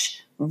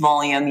much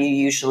volume you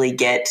usually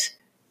get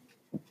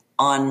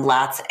on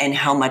lats and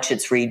how much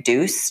it's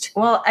reduced?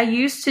 Well, I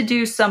used to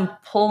do some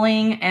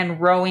pulling and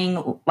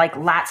rowing, like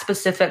lat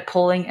specific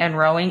pulling and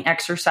rowing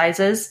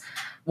exercises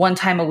one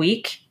time a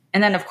week.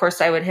 And then of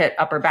course I would hit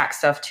upper back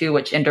stuff too,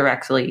 which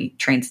indirectly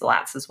trains the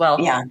lats as well.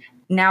 Yeah.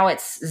 Now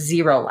it's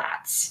zero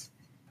lats.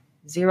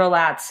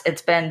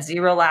 It's been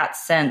zero lats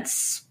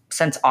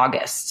since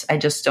August. I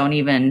just don't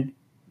even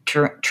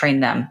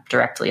train them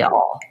directly at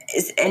all.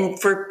 And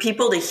for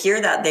people to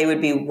hear that, they would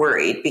be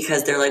worried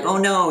because they're like, oh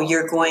no,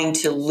 you're going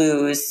to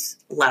lose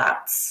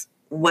lats.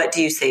 What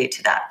do you say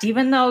to that?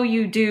 Even though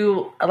you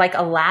do like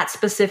a lat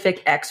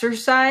specific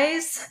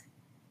exercise,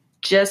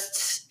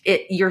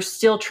 you're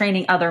still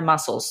training other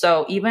muscles.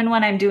 So even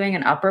when I'm doing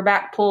an upper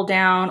back pull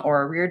down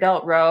or a rear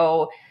delt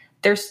row,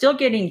 they're still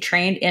getting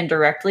trained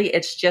indirectly.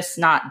 It's just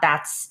not,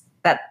 that's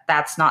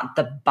not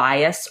the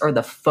bias or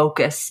the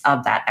focus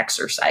of that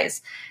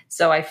exercise.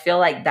 So I feel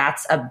like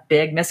that's a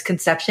big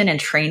misconception in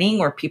training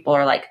where people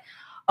are like,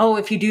 oh,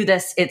 if you do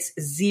this, it's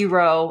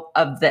zero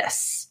of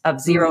this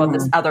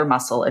other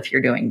muscle if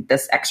you're doing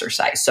this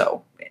exercise.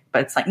 So,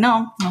 but it's like,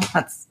 no,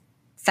 that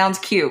sounds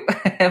cute.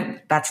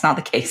 That's not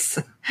the case.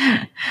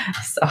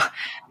 So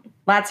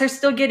lats are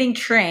still getting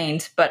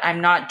trained, but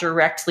I'm not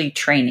directly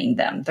training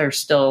them. They're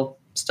still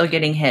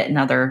getting hit in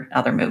other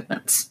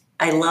movements.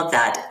 I love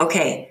that.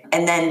 Okay.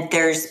 And then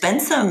there's been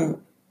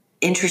some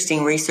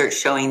interesting research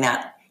showing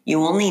that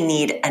you only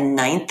need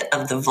 1/9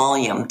 of the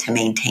volume to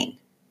maintain.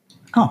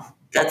 Oh,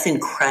 that's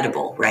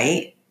incredible,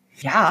 right?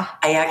 Yeah.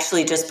 I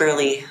actually just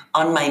barely,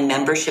 on my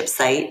membership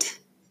site,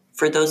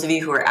 for those of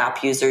you who are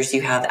app users,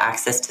 you have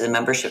access to the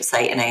membership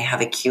site, and I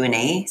have a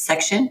Q&A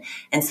section.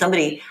 And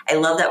I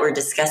love that we're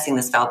discussing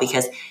this, Val,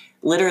 because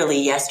literally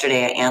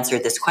yesterday I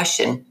answered this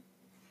question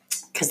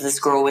because this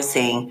girl was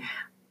saying,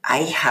 I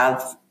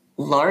have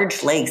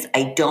large legs.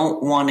 I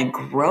don't want to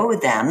grow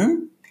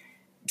them.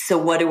 So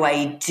what do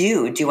I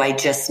do? Do I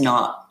just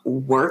not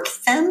work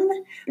them?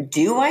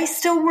 Do I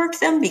still work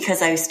them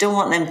because I still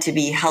want them to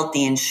be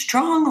healthy and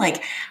strong?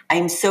 Like,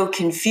 I'm so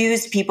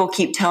confused. People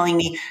keep telling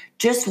me,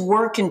 just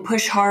work and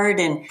push hard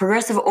and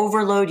progressive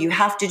overload. You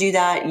have to do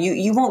that.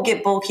 You won't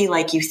get bulky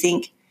like you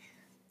think.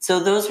 So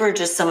those were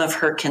just some of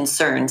her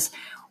concerns.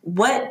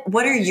 What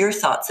are your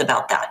thoughts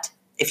about that?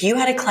 If you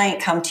had a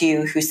client come to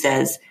you who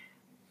says,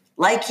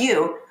 like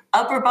you,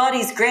 upper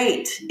body's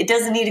great, it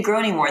doesn't need to grow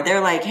anymore.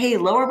 They're like, hey,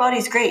 lower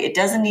body's great, it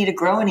doesn't need to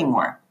grow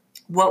anymore.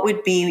 What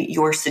would be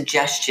your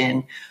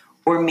suggestion,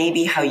 or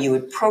maybe how you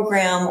would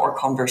program or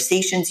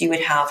conversations you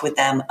would have with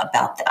them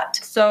about that?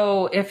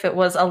 So if it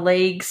was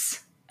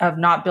of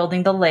not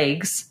building the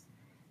legs,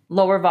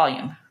 lower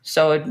volume.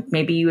 So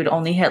maybe you would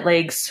only hit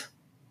legs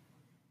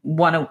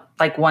one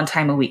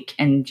time a week,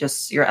 and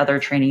just your other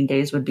training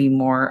days would be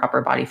more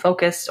upper body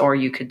focused, or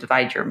you could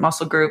divide your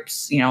muscle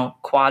groups,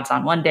 quads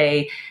on one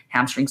day,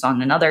 hamstrings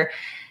on another.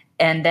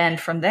 And then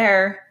from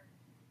there,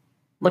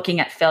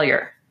 looking at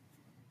failure.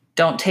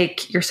 Don't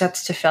take your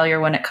sets to failure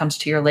when it comes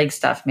to your leg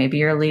stuff. Maybe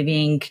you're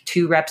leaving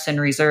 2 reps in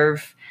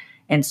reserve.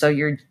 And so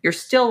you're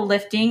still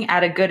lifting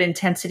at a good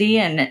intensity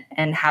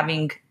and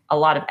having a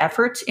lot of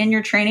effort in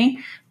your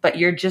training, but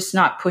you're just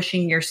not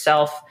pushing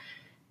yourself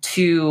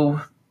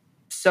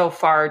so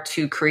far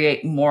to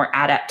create more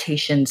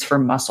adaptations for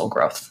muscle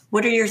growth.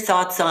 What are your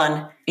thoughts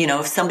on,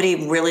 if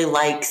somebody really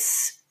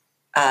likes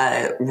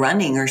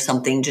running or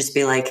something, just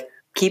be like,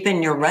 keep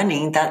in your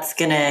running, that's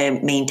going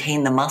to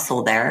maintain the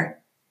muscle there.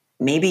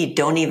 Maybe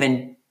don't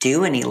even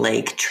do any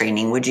leg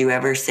training. Would you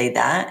ever say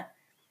that?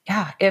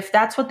 Yeah. If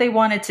that's what they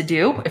wanted to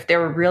do, if they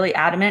were really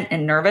adamant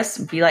and nervous,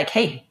 be like,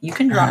 hey, you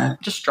can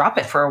just drop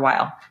it for a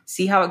while,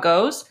 see how it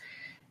goes.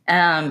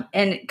 And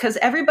because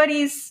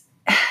everybody's,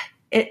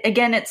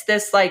 it's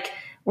this like,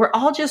 we're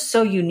all just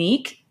so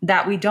unique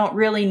that we don't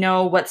really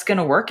know what's going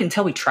to work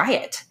until we try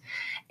it.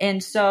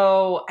 And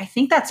so I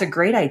think that's a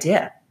great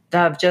idea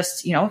of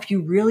just, if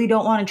you really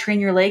don't want to train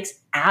your legs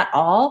at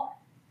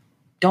all,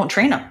 don't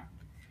train them.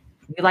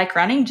 You like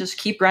running, just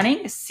keep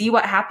running, see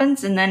what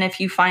happens. And then if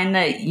you find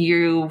that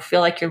you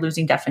feel like you're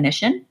losing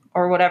definition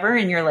or whatever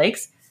in your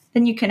legs,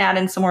 then you can add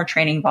in some more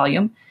training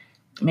volume.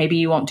 Maybe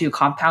you won't do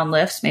compound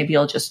lifts. Maybe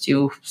you'll just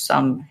do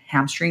some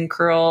hamstring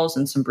curls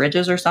and some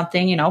bridges or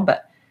something,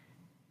 but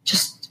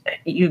just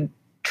you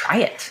try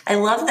it. I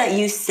love that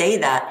you say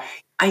that.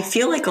 I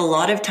feel like a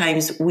lot of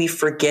times we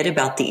forget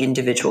about the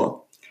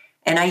individual.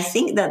 And I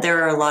think that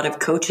there are a lot of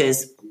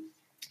coaches,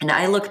 and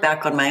I look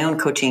back on my own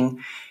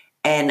coaching,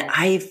 and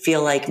I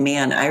feel like,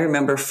 man, I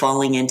remember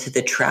falling into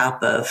the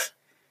trap of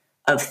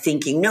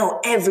thinking,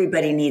 no,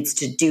 everybody needs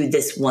to do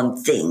this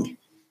one thing,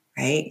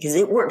 right? Because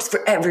it works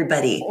for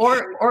everybody.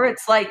 Or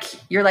it's like,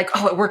 you're like,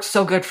 oh, it works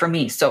so good for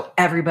me, so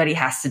everybody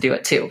has to do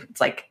it too.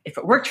 It's like, if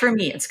it worked for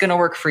me, it's going to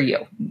work for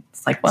you.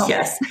 It's like, well.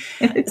 Yes.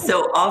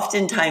 So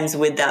oftentimes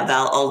with that,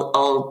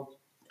 Val,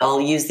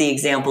 I'll use the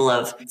example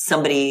of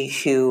somebody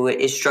who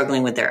is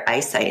struggling with their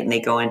eyesight, and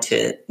they go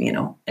into,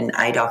 an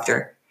eye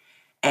doctor,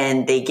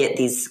 and they get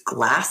these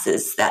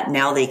glasses that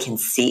now they can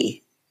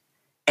see.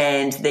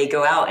 And they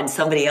go out and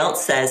somebody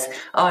else says,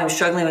 oh, I'm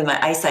struggling with my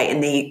eyesight.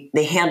 And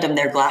they hand them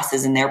their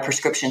glasses and their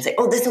prescription and say,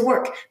 oh, this will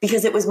work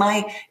because it was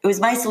my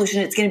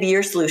solution. It's going to be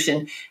your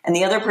solution. And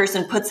the other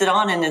person puts it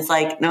on and is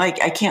like, no, I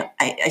can't,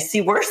 I see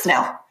worse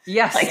now.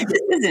 Yes. Like,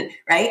 this isn't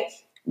right.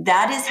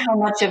 That is how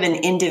much of an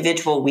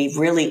individual we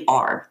really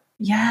are.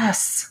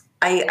 Yes.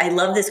 I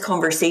love this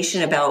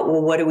conversation about,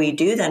 well, what do we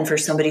do then for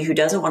somebody who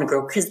doesn't want to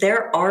grow? Because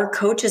there are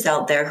coaches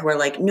out there who are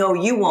like, no,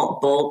 you won't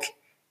bulk.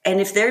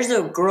 And if there's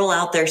a girl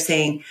out there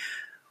saying,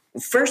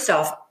 first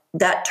off,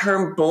 that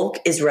term bulk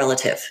is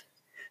relative.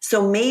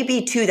 So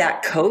maybe to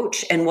that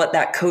coach and what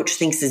that coach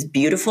thinks is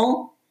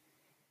beautiful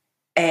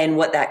and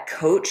what that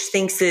coach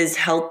thinks is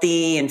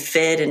healthy and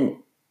fit and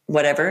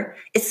whatever,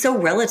 it's so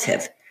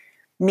relative.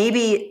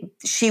 Maybe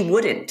she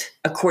wouldn't,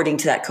 according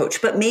to that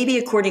coach, but maybe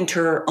according to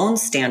her own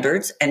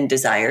standards and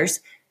desires,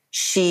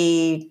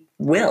 she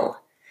will.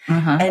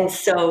 Uh-huh. And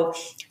so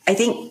I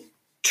think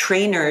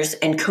trainers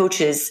and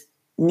coaches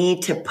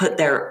need to put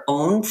their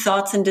own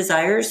thoughts and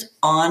desires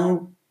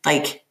on,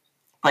 like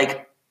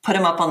put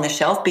them up on the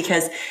shelf,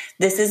 because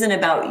this isn't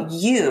about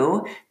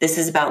you. This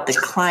is about the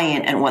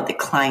client and what the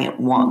client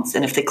wants.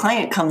 And if the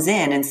client comes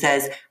in and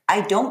says,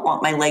 I don't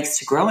want my legs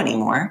to grow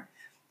anymore,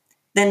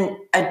 then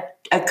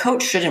a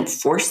coach shouldn't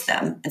force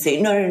them and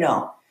say,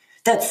 no,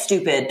 that's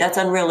stupid. That's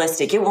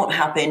unrealistic. It won't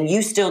happen.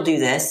 You still do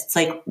this. It's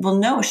like, well,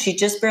 no, she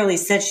just barely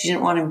said she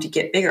didn't want him to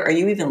get bigger. Are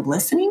you even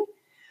listening?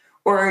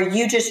 Or are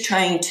you just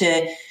trying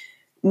to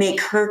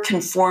make her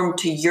conform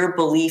to your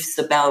beliefs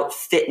about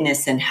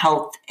fitness and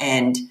health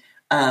and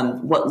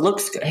what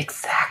looks good?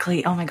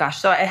 Exactly. Oh my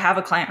gosh. So I have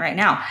a client right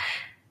now,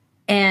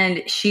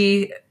 and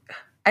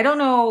I don't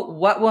know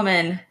what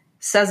woman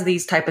says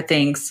these type of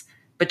things,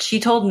 but she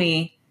told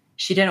me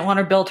she didn't want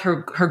to build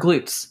her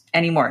glutes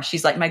anymore.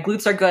 She's like, my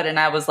glutes are good. And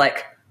I was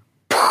like,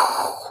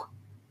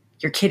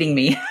 you're kidding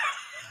me.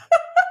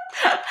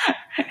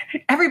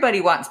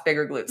 Everybody wants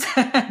bigger glutes.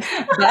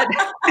 But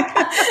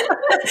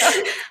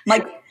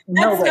like,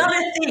 no that's way. not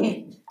a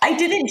thing. I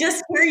didn't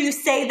just hear you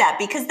say that,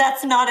 because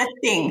that's not a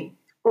thing.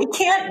 They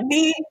can't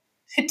be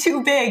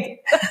too big.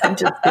 I'm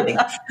just kidding.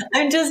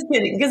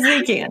 Because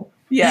they can.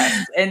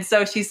 Yes. And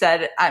so she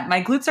said,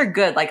 my glutes are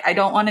good. Like, I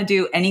don't want to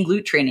do any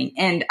glute training.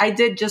 And I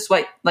did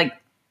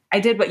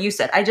what you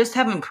said. I just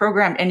haven't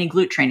programmed any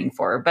glute training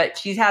for her, but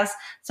she has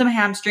some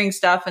hamstring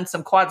stuff and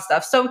some quad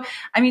stuff. So,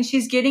 I mean,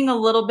 she's getting a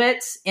little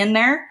bit in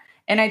there.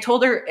 And I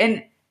told her,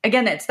 and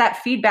again, it's that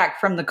feedback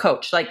from the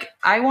coach. Like,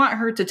 I want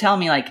her to tell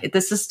me, like,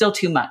 this is still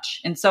too much.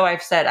 And so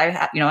I've said,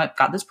 I've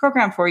got this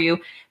program for you,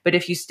 but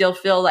if you still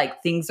feel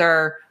like things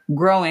are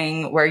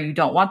growing where you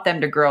don't want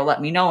them to grow, let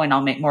me know and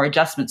I'll make more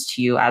adjustments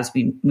to you as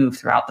we move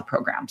throughout the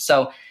program.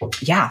 So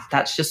yeah,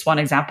 that's just one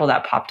example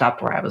that popped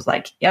up where I was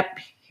like, yep,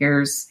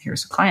 here's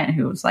a client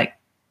who was like,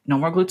 no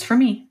more glutes for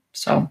me.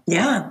 So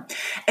yeah.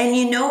 And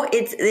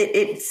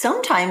it's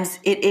sometimes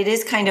it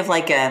is kind of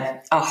like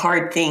a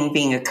hard thing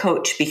being a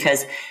coach,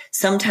 because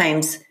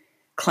sometimes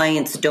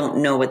clients don't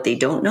know what they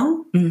don't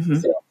know. Mm-hmm.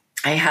 So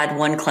I had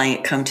one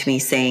client come to me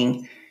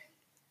saying,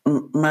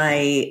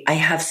 I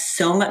have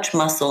so much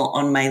muscle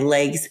on my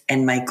legs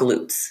and my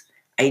glutes.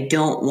 I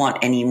don't want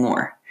any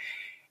more.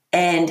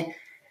 And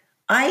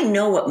I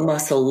know what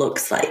muscle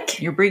looks like.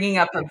 You're bringing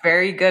up a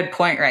very good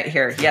point right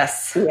here.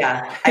 Yes.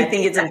 Yeah. I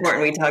think it's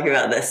important we talk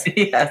about this.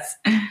 Yes.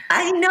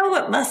 I know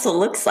what muscle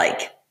looks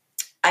like.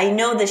 I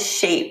know the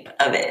shape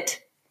of it.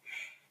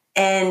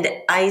 And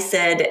I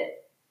said,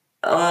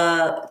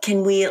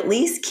 can we at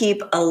least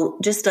keep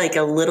just like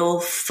a little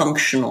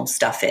functional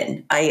stuff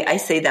in? I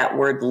say that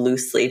word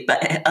loosely,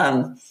 but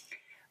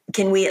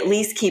can we at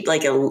least keep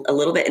like a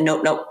little bit?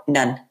 Nope,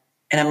 none.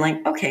 And I'm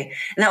like, okay.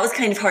 And that was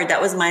kind of hard.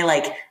 That was my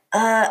like,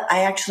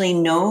 I actually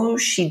know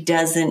she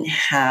doesn't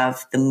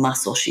have the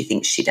muscle she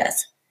thinks she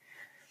does.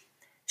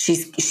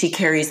 She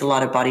carries a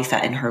lot of body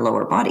fat in her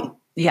lower body.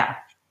 Yeah.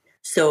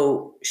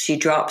 So she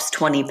drops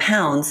 20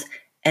 pounds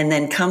and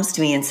then comes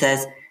to me and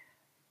says,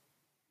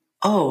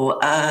 so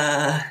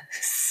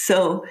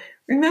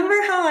remember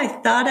how I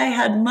thought I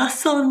had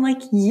muscle? I'm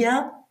like,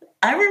 yeah,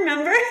 I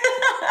remember.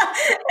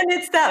 And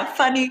it's that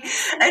funny.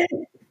 And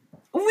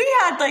we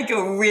had like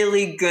a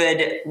really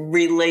good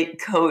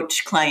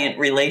coach-client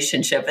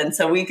relationship. And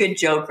so we could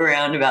joke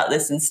around about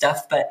this and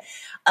stuff. But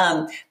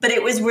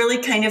it was really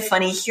kind of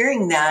funny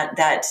hearing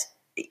that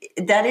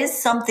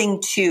is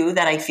something too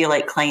that I feel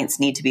like clients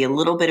need to be a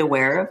little bit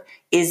aware of,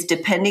 is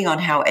depending on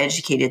how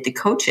educated the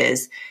coach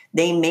is,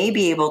 they may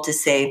be able to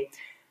say,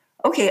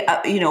 okay,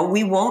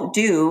 we won't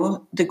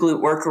do the glute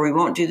work or we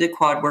won't do the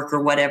quad work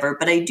or whatever,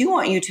 but I do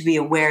want you to be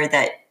aware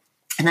that,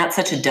 and that's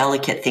such a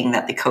delicate thing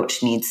that the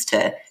coach needs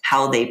to,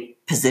 how they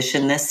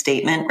position this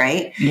statement,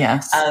 right?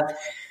 Yes.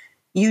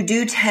 You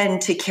do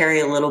tend to carry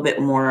a little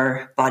bit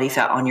more body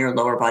fat on your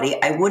lower body.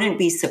 I wouldn't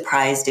be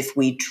surprised if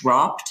we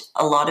dropped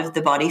a lot of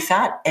the body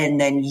fat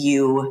and then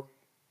you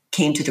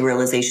came to the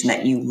realization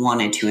that you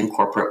wanted to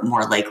incorporate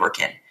more leg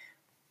work in.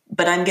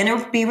 But I'm going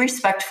to be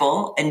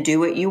respectful and do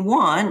what you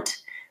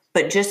want,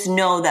 but just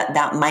know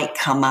that might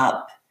come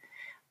up.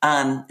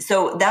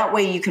 So that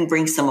way you can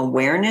bring some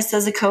awareness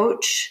as a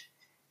coach,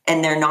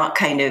 and they're not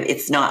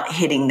it's not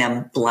hitting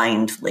them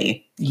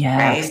blindly.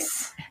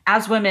 Yes. Right?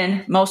 As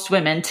women, most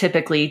women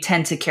typically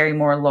tend to carry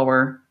more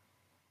lower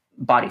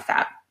body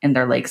fat in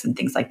their legs and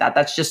things like that.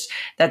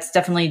 That's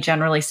definitely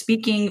generally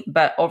speaking,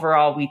 but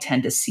overall we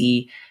tend to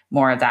see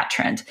more of that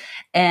trend.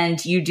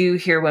 And you do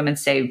hear women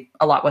say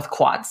a lot with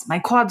quads. My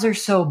quads are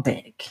so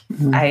big.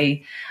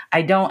 Mm-hmm.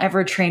 I don't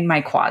ever train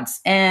my quads.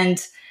 And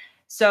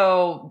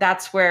so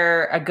that's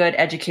where a good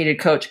educated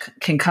coach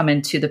can come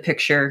into the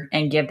picture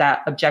and give that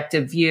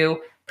objective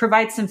view,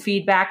 provide some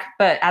feedback.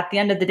 But at the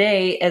end of the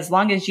day, as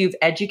long as you've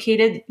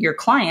educated your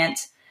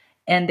client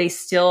and they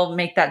still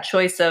make that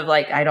choice of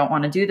like, I don't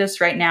want to do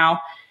this right now,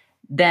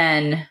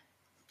 then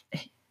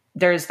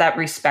there's that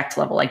respect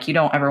level. Like, you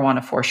don't ever want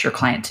to force your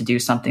client to do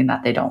something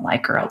that they don't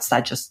like, or else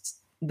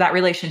that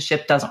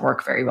relationship doesn't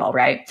work very well.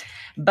 Right.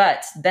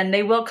 But then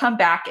they will come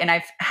back. And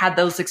I've had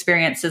those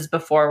experiences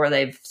before where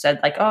they've said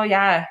like, oh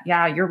yeah,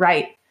 you're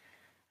right.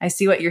 I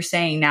see what you're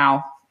saying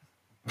now.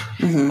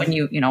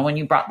 Mm-hmm. when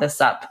you brought this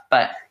up.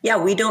 But yeah,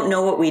 we don't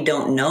know what we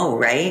don't know.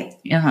 Right.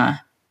 Uh-huh.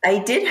 I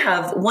did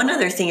have one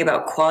other thing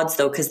about quads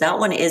though, because that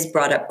one is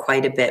brought up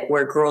quite a bit,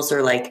 where girls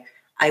are like,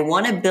 I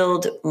want to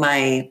build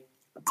my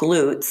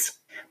glutes,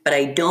 but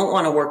I don't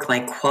want to work my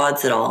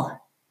quads at all.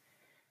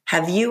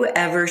 Have you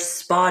ever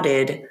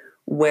spotted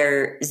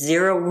where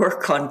zero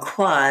work on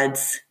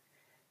quads?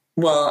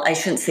 Well, I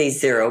shouldn't say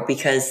zero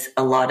because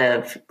a lot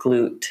of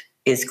glute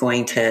is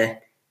going to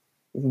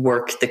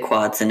work the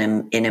quads in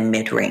a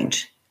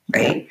mid-range,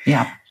 right?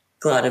 Yeah.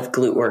 A lot of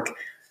glute work.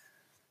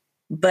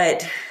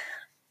 But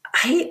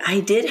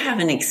I did have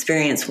an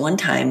experience one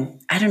time,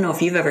 I don't know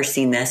if you've ever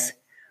seen this,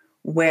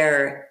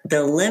 where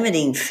the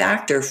limiting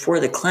factor for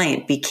the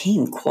client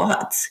became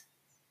quads.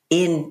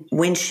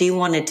 When she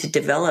wanted to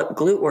develop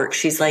glute work,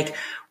 she's like,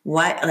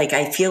 "What? Like,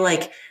 I feel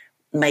like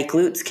my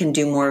glutes can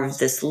do more of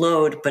this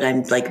load, but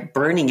I'm like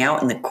burning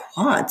out in the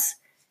quads."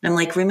 And I'm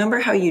like, "Remember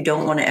how you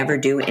don't want to ever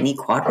do any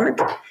quad work?"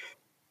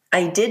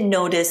 I did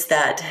notice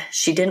that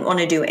she didn't want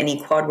to do any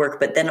quad work,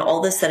 but then all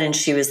of a sudden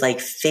she was like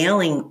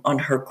failing on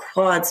her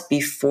quads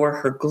before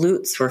her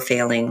glutes were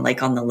failing,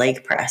 like on the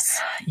leg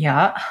press.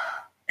 Yeah.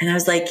 And I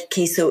was like,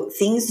 okay, so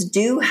things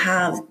do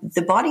have,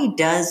 the body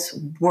does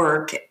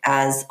work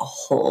as a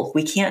whole.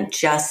 We can't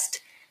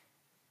just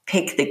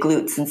pick the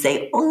glutes and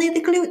say, only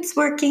the glutes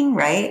working,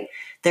 right?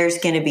 There's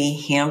going to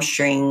be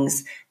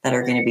hamstrings that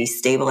are going to be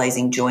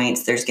stabilizing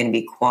joints. There's going to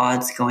be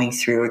quads going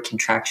through a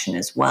contraction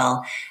as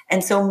well.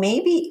 And so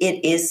maybe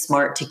it is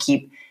smart to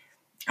keep,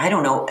 I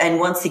don't know. And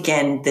once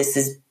again, this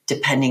is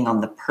depending on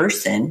the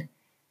person.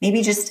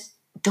 Maybe just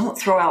don't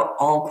throw out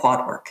all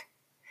quad work.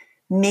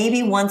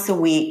 Maybe once a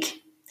week,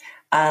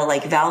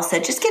 like Val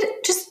said, just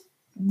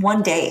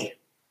one day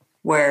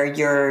where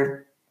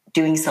you're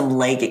doing some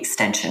leg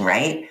extension,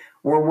 right?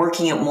 We're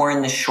working it more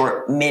in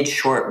the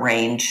mid-short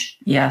range.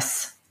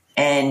 Yes.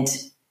 And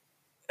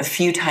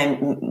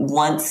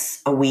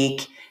once a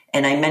week.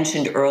 And I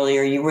mentioned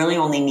earlier, you really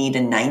only need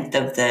 1/9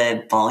 of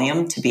the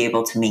volume to be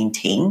able to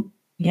maintain.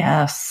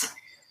 Yes.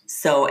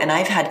 So, and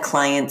I've had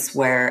clients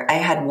where I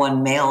had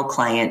one male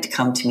client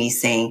come to me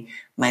saying,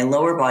 my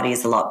lower body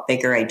is a lot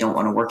bigger. I don't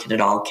want to work it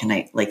at all. Can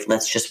I,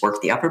 let's just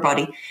work the upper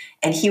body?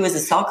 And he was a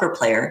soccer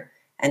player.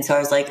 And so I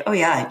was like, oh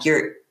yeah,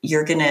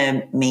 you're going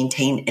to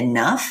maintain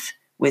enough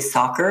with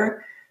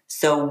soccer.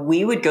 So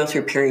we would go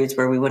through periods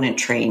where we wouldn't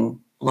train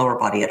lower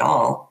body at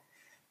all.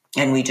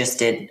 And we just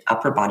did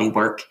upper body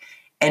work.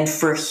 And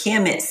for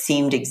him, it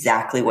seemed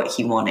exactly what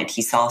he wanted.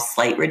 He saw a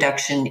slight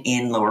reduction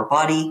in lower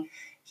body.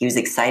 He was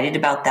excited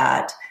about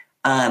that.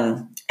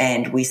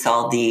 And we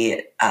saw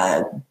the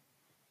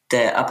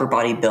upper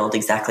body build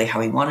exactly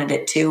how he wanted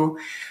it to.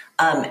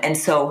 And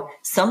so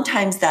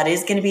sometimes that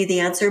is going to be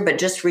the answer, but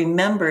just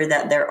remember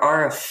that there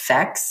are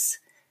effects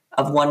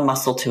of one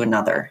muscle to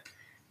another.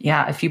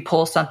 Yeah. If you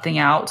pull something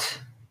out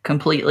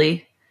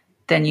completely,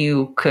 then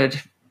you could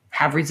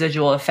have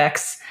residual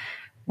effects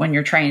when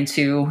you're trying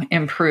to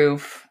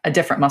improve a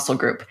different muscle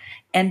group.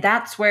 And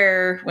that's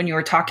where, when you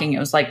were talking, it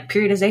was like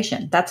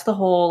periodization. That's the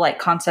whole like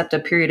concept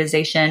of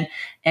periodization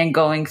and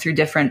going through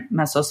different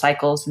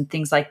mesocycles and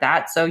things like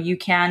that. So you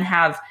can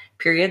have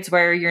periods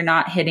where you're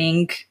not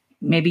hitting,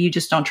 maybe you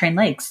just don't train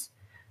legs.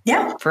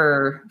 Yeah.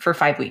 For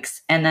 5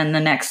 weeks. And then the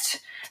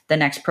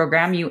next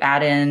program, you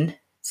add in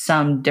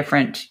some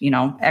different,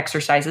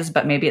 exercises,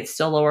 but maybe it's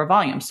still lower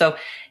volume. So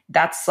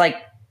that's like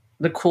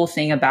the cool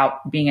thing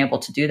about being able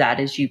to do that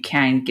is you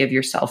can give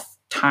yourself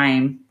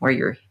time where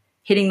you're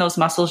hitting those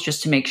muscles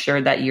just to make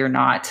sure that you're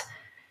not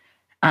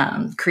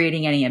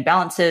creating any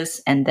imbalances,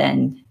 and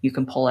then you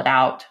can pull it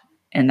out,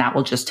 and that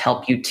will just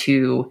help you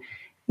to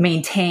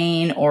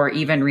maintain or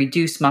even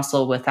reduce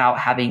muscle without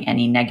having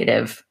any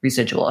negative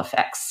residual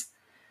effects.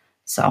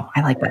 So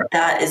I like that.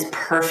 That is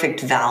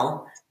perfect,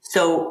 Val.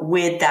 So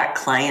with that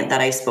client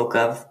that I spoke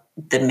of,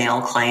 the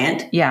male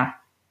client, yeah,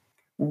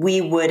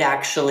 we would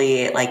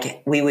actually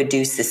we would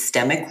do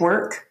systemic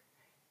work,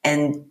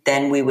 and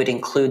then we would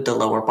include the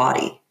lower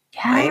body.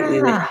 Yeah.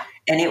 Right?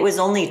 And it was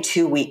only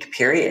 2-week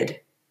period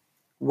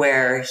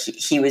where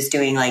he was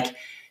doing like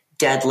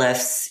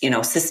deadlifts.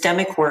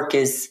 Systemic work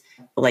is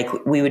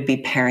like we would be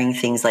pairing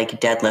things like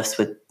deadlifts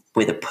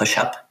with a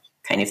push-up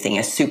kind of thing,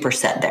 a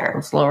superset there.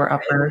 Those lower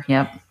upper,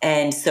 yep.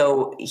 And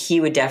so he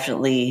would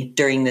definitely,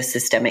 during the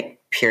systemic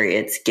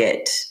periods,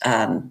 get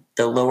the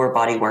lower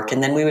body work,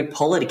 and then we would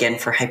pull it again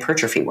for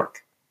hypertrophy work.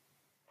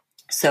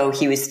 So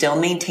he was still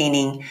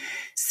maintaining,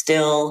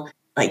 still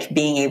like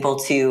being able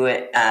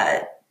to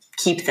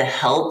keep the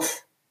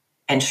health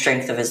and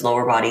strength of his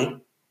lower body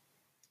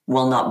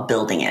while not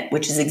building it,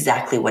 which is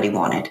exactly what he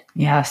wanted.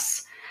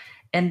 Yes.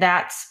 And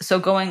that's, so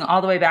going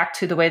all the way back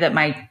to the way that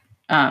my,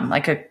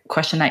 like a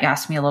question that you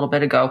asked me a little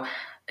bit ago,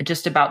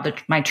 just about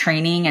my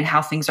training and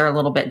how things are a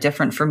little bit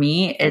different for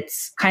me.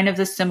 It's kind of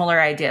the similar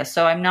idea.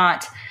 So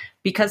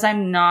because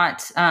I'm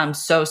not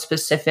so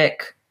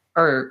specific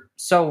or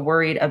so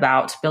worried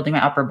about building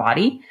my upper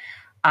body,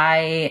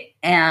 I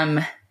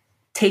am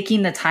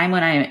taking the time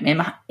when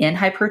I'm in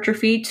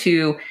hypertrophy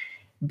to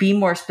be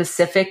more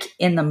specific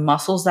in the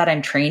muscles that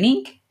I'm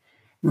training.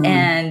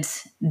 And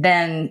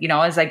then,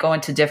 as I go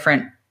into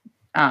different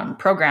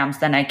programs,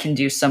 then I can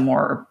do some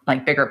more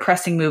like bigger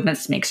pressing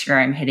movements to make sure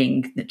I'm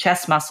hitting the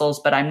chest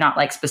muscles, but I'm not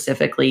like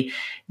specifically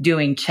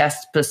doing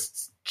chest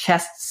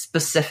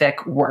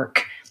specific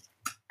work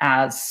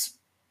as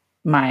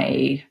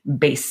my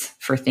base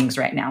for things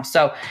right now.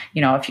 So,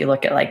 if you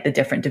look at like the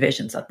different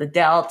divisions of the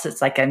delts,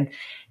 it's like I'm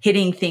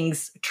hitting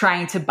things,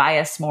 trying to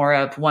bias more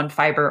of one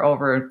fiber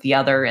over the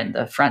other in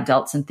the front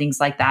delts and things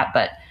like that.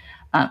 But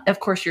of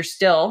course, you're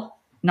still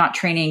not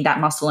training that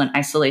muscle in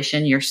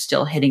isolation. You're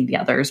still hitting the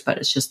others, but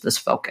it's just this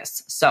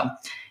focus. So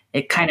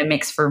it kind of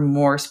makes for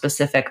more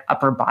specific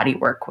upper body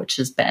work, which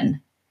has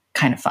been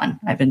kind of fun.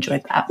 I've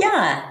enjoyed that.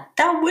 Yeah,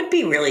 that would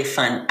be really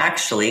fun.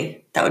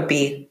 Actually, that would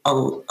be a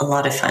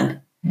lot of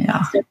fun.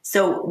 Yeah.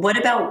 So what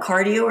about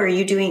cardio? Are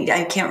you doing,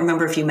 I can't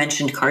remember if you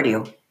mentioned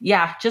cardio.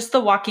 Yeah, just the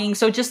walking.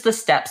 So just the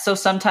steps. So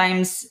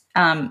sometimes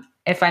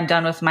if I'm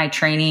done with my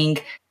training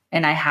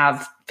and I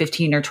have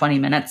 15 or 20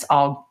 minutes,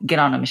 I'll get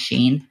on a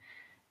machine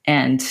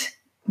and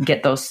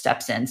get those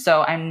steps in.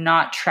 So I'm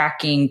not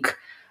tracking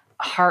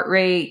heart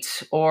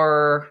rate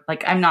or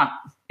like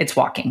it's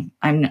walking.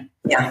 I'm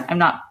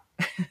not,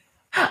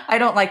 I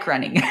don't like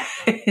running.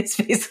 It's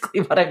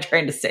basically what I'm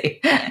trying to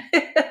say.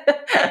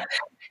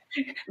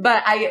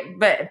 But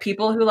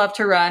people who love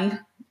to run,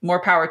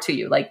 more power to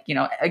you. Like,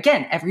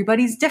 again,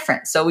 everybody's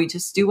different. So we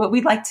just do what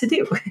we like to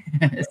do.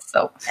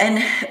 So,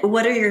 and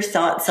what are your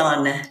thoughts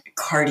on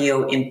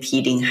cardio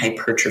impeding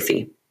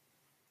hypertrophy?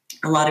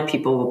 A lot of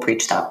people will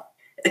preach that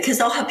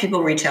because I'll have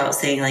people reach out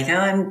saying like, oh,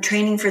 I'm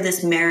training for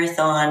this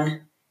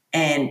marathon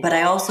but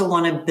I also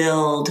want to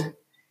build.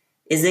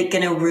 Is it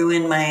going to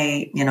ruin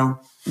my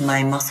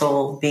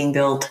muscle being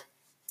built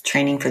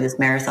training for this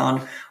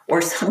marathon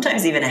or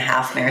sometimes even a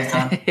half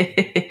marathon?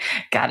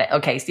 Got it.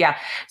 Okay. Yeah.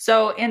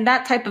 So in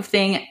that type of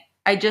thing,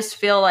 I just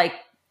feel like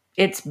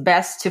it's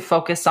best to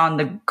focus on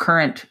the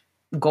current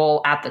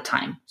goal at the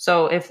time.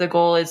 So if the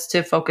goal is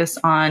to focus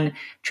on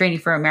training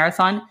for a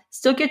marathon,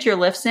 still get your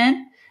lifts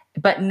in,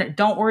 but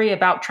don't worry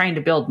about trying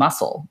to build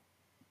muscle.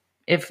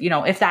 If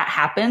that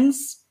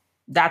happens,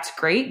 that's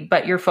great,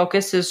 but your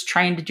focus is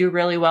trying to do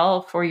really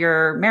well for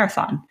your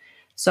marathon.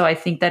 So I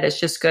think that it's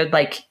just good,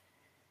 like,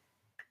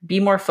 be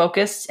more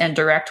focused and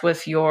direct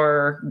with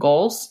your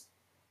goals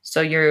so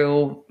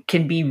you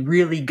can be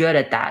really good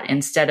at that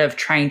instead of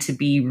trying to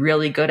be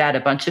really good at a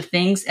bunch of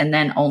things and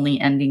then only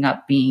ending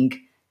up being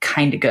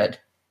kind of good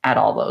at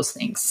all those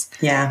things.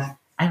 Yeah.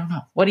 I don't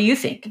know. What do you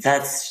think?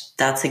 That's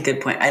a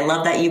good point. I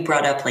love that you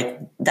brought up, like,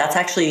 that's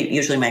actually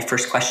usually my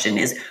first question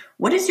is,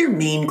 what is your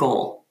main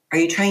goal? Are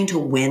you trying to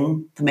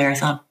win the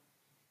marathon?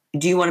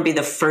 Do you want to be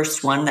the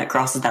first one that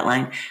crosses that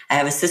line? I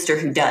have a sister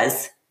who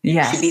does.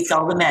 Yes. She beats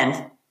all the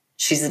men.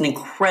 She's an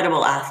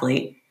incredible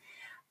athlete.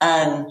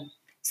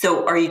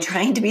 So are you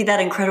trying to be that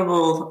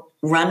incredible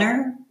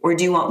runner, or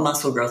do you want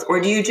muscle growth? Or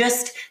do you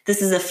just,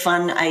 this is a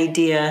fun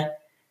idea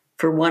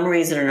for one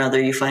reason or another,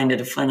 you find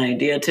it a fun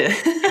idea to.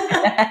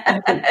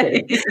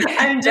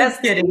 I'm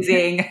just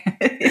kidding.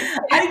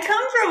 I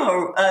come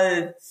from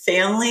a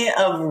family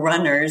of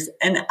runners,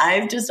 and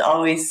I've just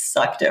always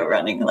sucked at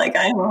running. Like,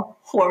 I'm a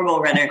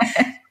horrible runner.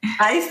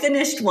 I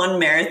finished one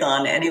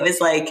marathon, and it was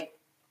like,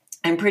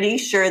 I'm pretty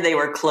sure they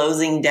were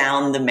closing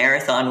down the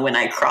marathon when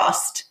I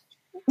crossed.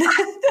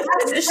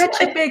 That's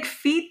such a big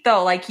feat,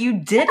 though. Like, you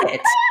did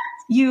it.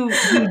 You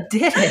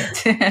did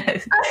it.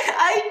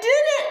 I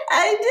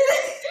did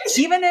it.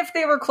 Even if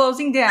they were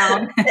closing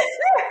down.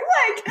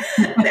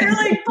 they're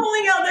like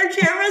pulling out their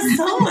cameras.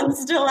 Someone's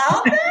still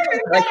out there.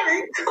 We've got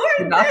to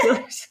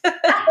record this.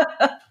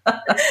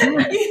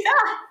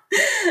 Yeah.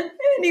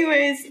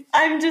 Anyways,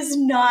 I'm just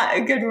not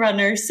a good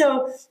runner.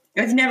 So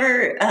I've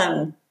never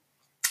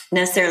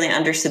necessarily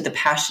understood the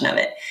passion of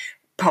it.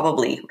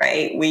 Probably,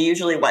 right? We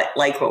usually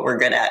like what we're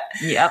good at.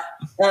 Yep.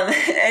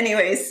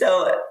 Anyway,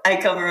 so I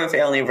come from a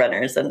family of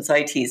runners, and so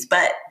I tease.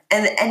 But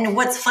and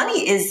what's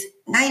funny is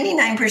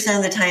 99%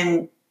 of the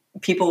time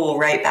people will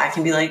write back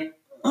and be like,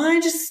 oh, I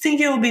just think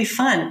it'll be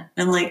fun. And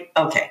I'm like,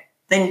 okay,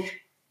 then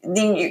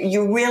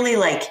you really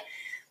like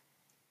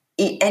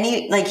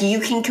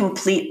you can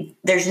complete.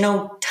 There's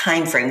no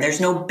time frame.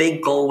 There's no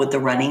big goal with the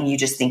running. You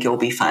just think it will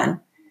be fun.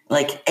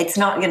 Like, it's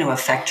not going to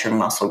affect your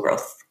muscle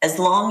growth. As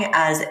long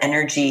as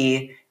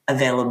energy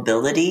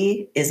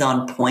availability is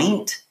on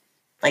point,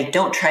 like,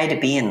 don't try to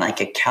be in like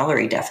a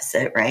calorie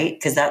deficit, right?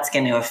 Because that's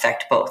going to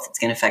affect both. It's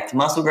going to affect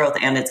muscle growth,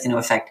 and it's going to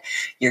affect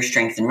your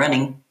strength in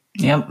running.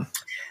 Yep.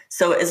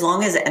 So as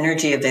long as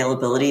energy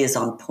availability is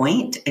on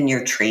point and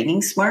you're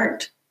training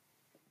smart,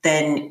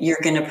 then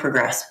you're going to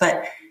progress.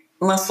 But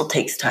muscle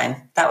takes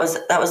time. That was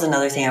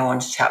another thing I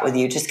wanted to chat with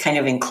you, just kind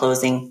of in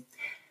closing.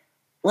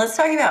 Let's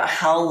talk about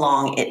how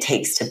long it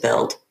takes to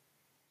build.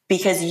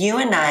 Because you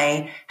and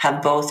I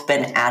have both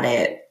been at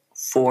it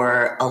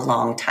for a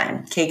long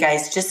time. Okay,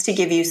 guys, just to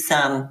give you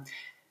some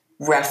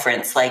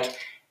reference, like,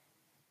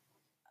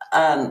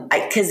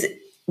 because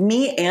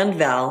me and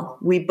Val,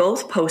 we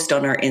both post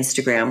on our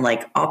Instagram,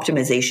 like,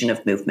 optimization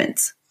of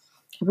movements.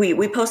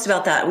 We post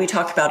about that. We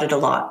talk about it a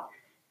lot.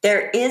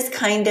 There is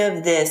kind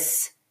of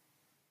this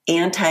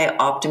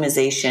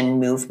anti-optimization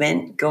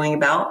movement going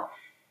about.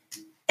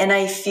 And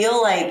I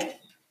feel like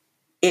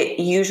it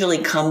usually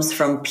comes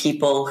from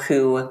people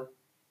who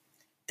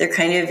they're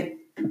kind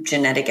of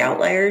genetic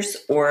outliers,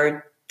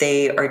 or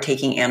they are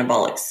taking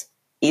anabolics.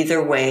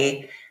 Either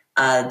way,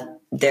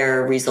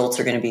 their results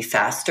are going to be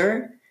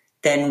faster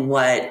than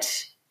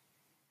what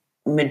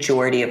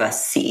majority of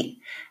us see.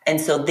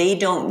 And so they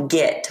don't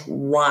get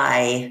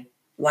why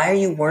are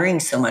you worrying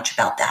so much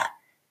about that?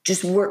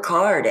 Just work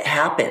hard. It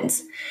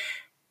happens.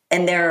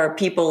 And there are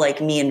people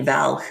like me and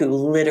Val who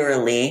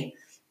literally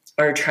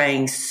are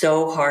trying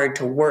so hard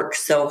to work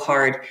so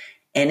hard,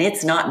 and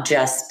it's not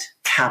just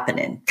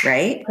happening,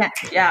 right?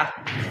 Yeah.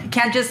 You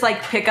can't just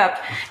like pick up.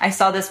 I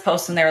saw this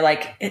post and they're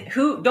like,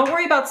 don't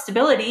worry about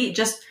stability.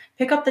 Just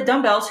pick up the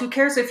dumbbells. Who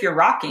cares if you're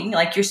rocking?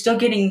 Like you're still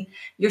getting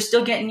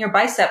your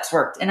biceps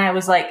worked. And I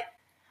was like,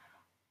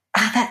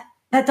 that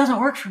doesn't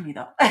work for me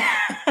though.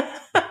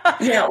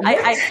 Yeah,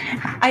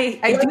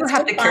 I do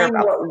have to care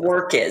about what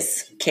work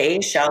is.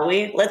 Okay, shall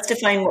we? Let's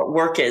define what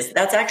work is.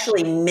 That's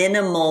actually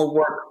minimal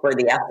work for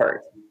the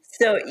effort.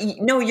 So,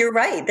 no, you're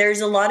right. There's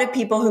a lot of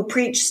people who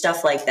preach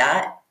stuff like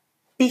that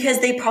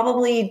because they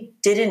probably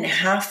didn't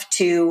have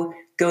to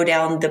go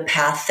down the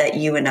path that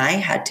you and I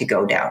had to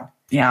go down.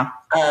 Yeah.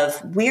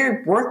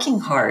 We're working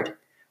hard.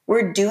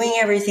 We're doing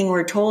everything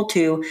we're told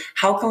to.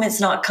 How come it's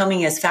not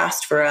coming as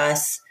fast for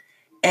us?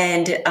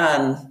 And,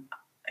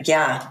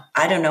 yeah,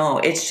 I don't know.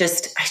 It's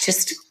just, I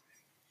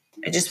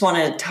just want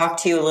to talk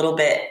to you a little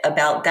bit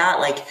about that.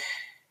 Like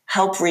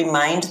help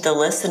remind the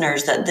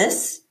listeners that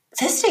this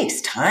takes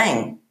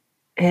time.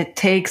 It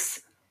takes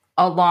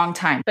a long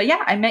time. But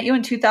yeah, I met you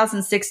in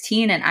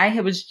 2016 and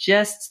I was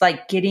just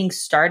like getting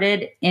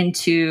started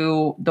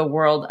into the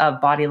world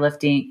of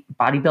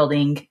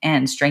bodybuilding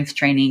and strength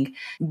training.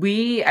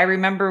 I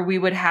remember we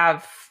would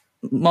have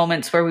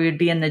moments where we would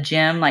be in the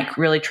gym, like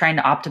really trying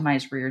to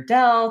optimize rear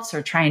delts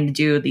or trying to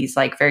do these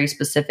like very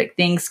specific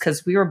things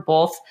because we were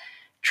both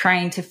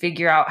trying to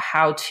figure out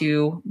how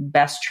to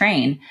best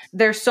train.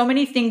 There's so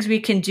many things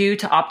we can do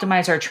to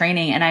optimize our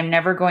training. And I'm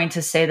never going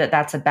to say that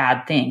that's a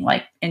bad thing.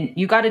 Like, and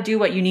you got to do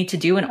what you need to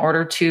do in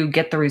order to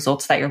get the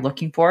results that you're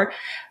looking for.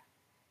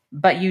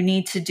 But you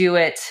need to do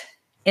it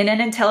in an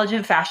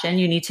intelligent fashion.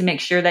 You need to make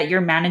sure that you're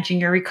managing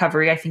your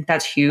recovery. I think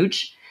that's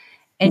huge.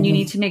 And you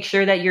need to make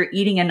sure that you're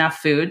eating enough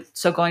food.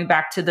 So going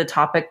back to the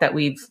topic that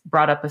we've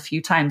brought up a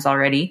few times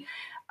already,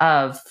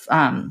 of,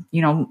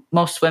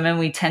 most women,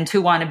 we tend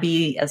to want to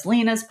be as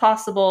lean as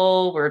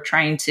possible. We're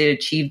trying to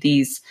achieve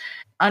these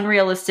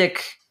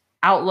unrealistic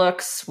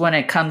outlooks when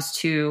it comes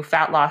to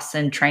fat loss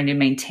and trying to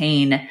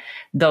maintain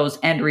those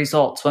end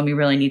results when we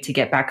really need to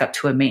get back up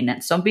to a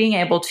maintenance. So being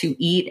able to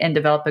eat and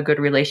develop a good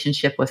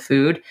relationship with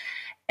food,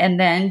 and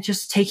then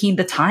just taking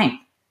the time,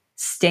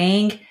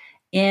 staying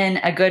in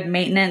a good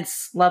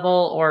maintenance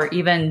level, or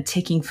even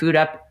taking food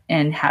up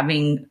and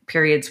having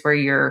periods where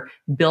you're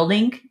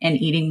building and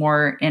eating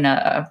more in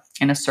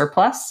a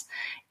surplus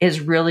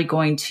is really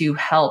going to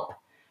help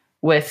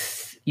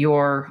with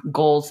your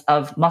goals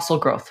of muscle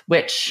growth,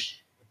 which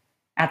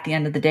at the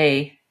end of the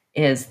day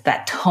is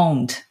that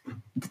toned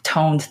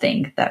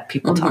thing that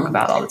people talk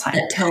about all the time.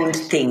 The toned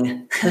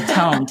thing. The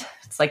toned.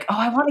 It's like, oh,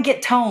 I want to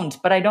get toned,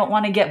 but I don't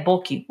want to get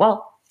bulky.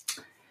 Well,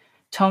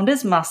 toned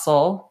is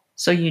muscle.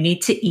 So you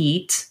need to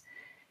eat.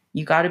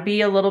 You got to be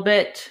a little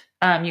bit,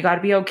 you got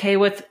to be okay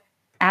with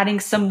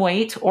adding some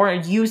weight or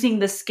using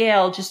the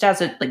scale just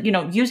as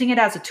using it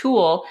as a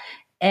tool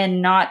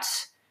and not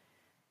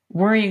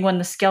worrying when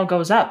the scale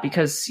goes up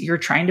because you're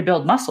trying to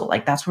build muscle.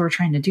 Like that's what we're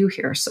trying to do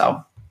here.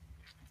 So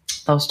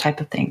those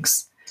type of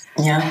things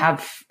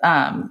have,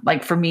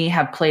 for me,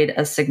 have played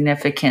a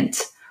significant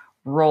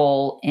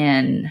role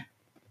in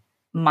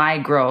my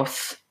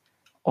growth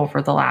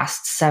over the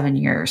last 7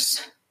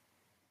 years.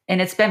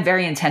 And it's been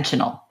very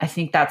intentional. I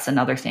think that's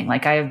another thing.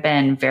 Like I have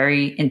been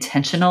very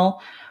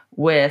intentional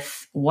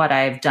with what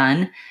I've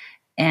done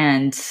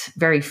and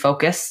very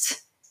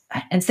focused.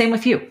 And same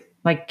with you.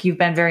 Like you've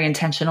been very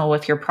intentional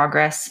with your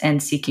progress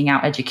and seeking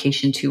out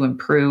education to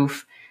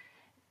improve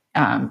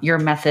your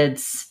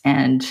methods.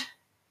 And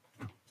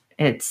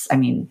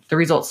the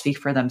results speak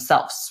for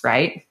themselves,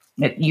 right?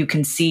 You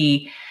can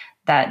see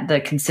that the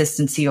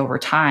consistency over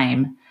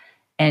time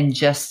and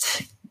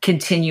just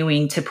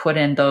continuing to put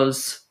in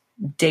those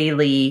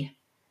daily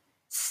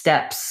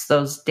steps,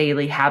 those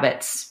daily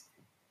habits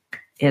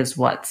is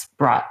what's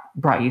brought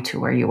you to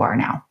where you are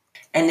now.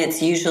 And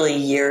it's usually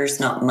years,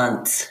 not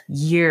months.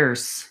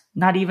 Years,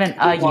 not even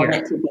a year. I want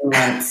it to be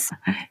months.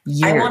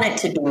 I want it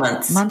to be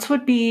months. Months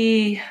would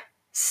be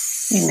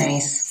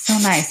nice. So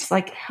nice.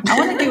 Like I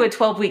want to do a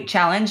 12-week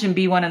challenge and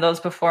be one of those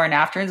before and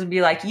afters and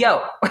be like,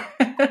 yo,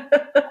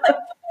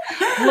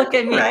 look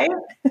at me. Right?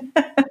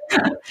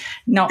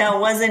 No. That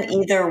wasn't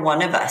either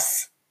one of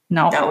us.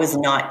 No. That was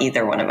not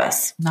either one of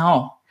us.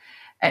 No.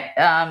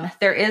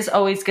 There is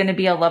always going to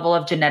be a level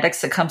of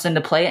genetics that comes into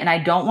play. And I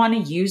don't want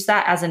to use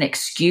that as an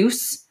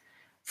excuse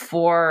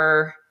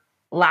for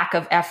lack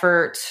of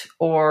effort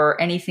or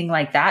anything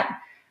like that.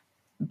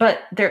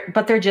 But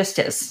there just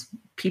is.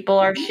 People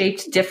are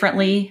shaped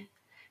differently.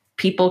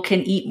 People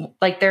can eat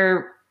like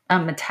their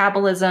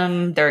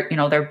metabolism,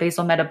 their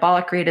basal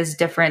metabolic rate is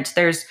different.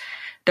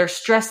 Their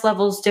stress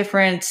levels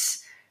different.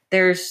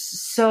 There's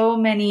so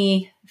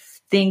many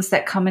things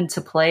that come into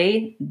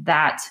play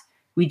that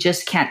we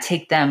just can't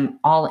take them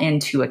all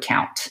into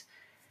account.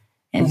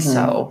 And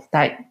so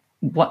that,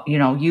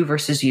 you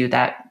versus you,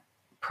 that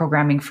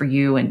programming for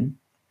you and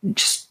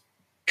just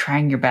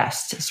trying your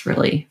best is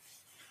really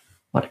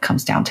what it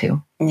comes down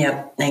to.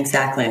 Yep,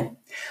 exactly.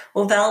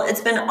 Well, Val,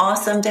 it's been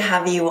awesome to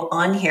have you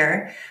on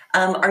here.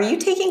 Are you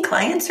taking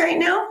clients right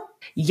now?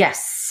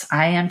 Yes,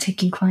 I am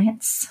taking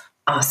clients.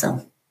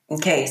 Awesome.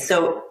 Okay.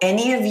 So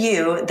any of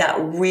you that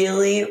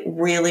really,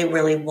 really,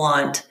 really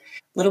want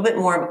a little bit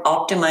more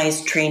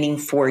optimized training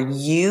for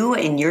you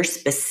and your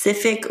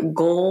specific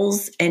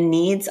goals and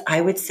needs,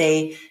 I would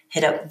say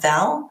hit up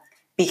Val,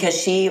 because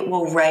she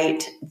will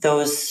write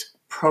those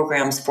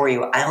programs for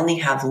you. I only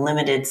have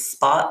limited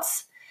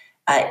spots.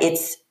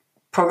 It's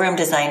program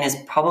design is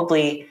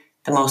probably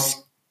the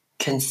most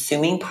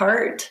consuming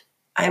part,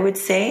 I would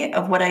say,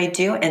 of what I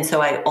do. And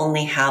so I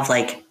only have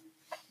like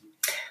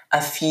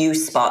a few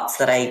spots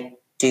that I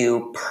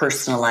do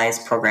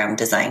personalized program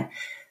design.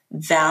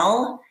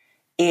 Val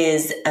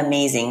is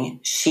amazing.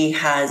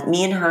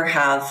 Me and her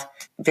have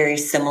very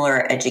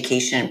similar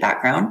education and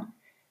background,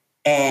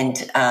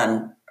 and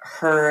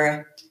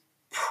her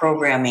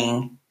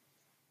programming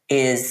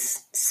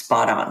is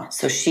spot on.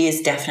 So she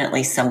is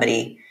definitely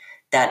somebody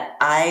that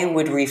I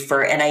would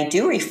refer, and I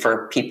do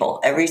refer people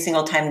every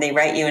single time they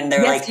write you, and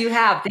they're yes, you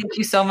have. Thank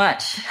you so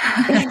much.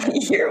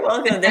 You're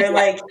welcome. They're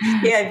like,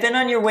 yeah, I've been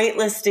on your wait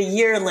list a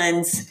year,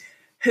 Linz.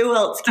 Who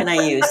else can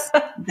I use?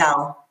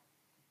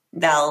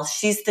 Val,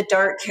 she's the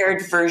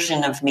dark-haired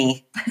version of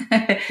me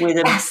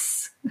with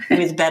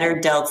better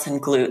delts and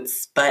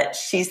glutes, but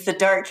she's the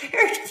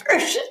dark-haired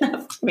version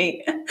of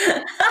me.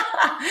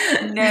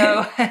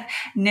 No,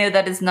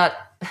 that is not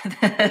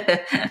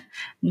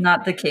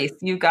not the case.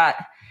 You've got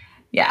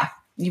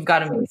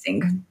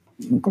amazing.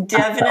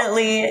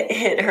 Definitely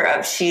hit her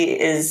up. She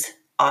is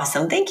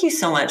awesome. Thank you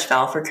so much,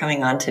 Val, for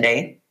coming on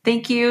today.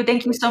 Thank you.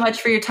 Thank you so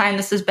much for your time.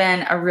 This has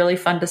been a really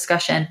fun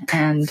discussion,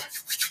 and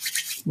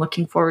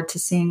looking forward to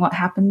seeing what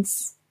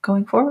happens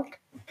going forward.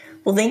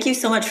 Well, thank you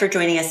so much for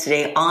joining us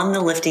today on the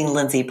Lifting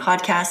Lindsay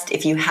podcast.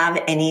 If you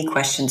have any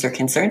questions or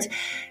concerns,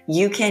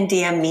 you can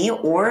DM me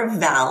or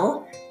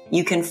Val.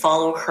 You can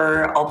follow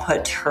her. I'll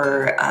put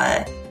her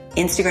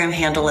Instagram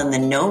handle in the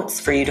notes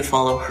for you to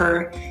follow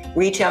her.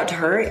 Reach out to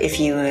her if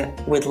you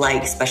would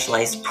like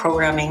specialized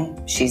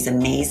programming. She's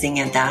amazing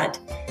at that.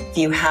 If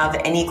you have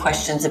any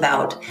questions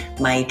about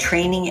my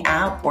training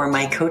app or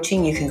my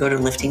coaching, you can go to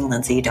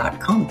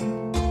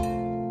liftinglindsay.com.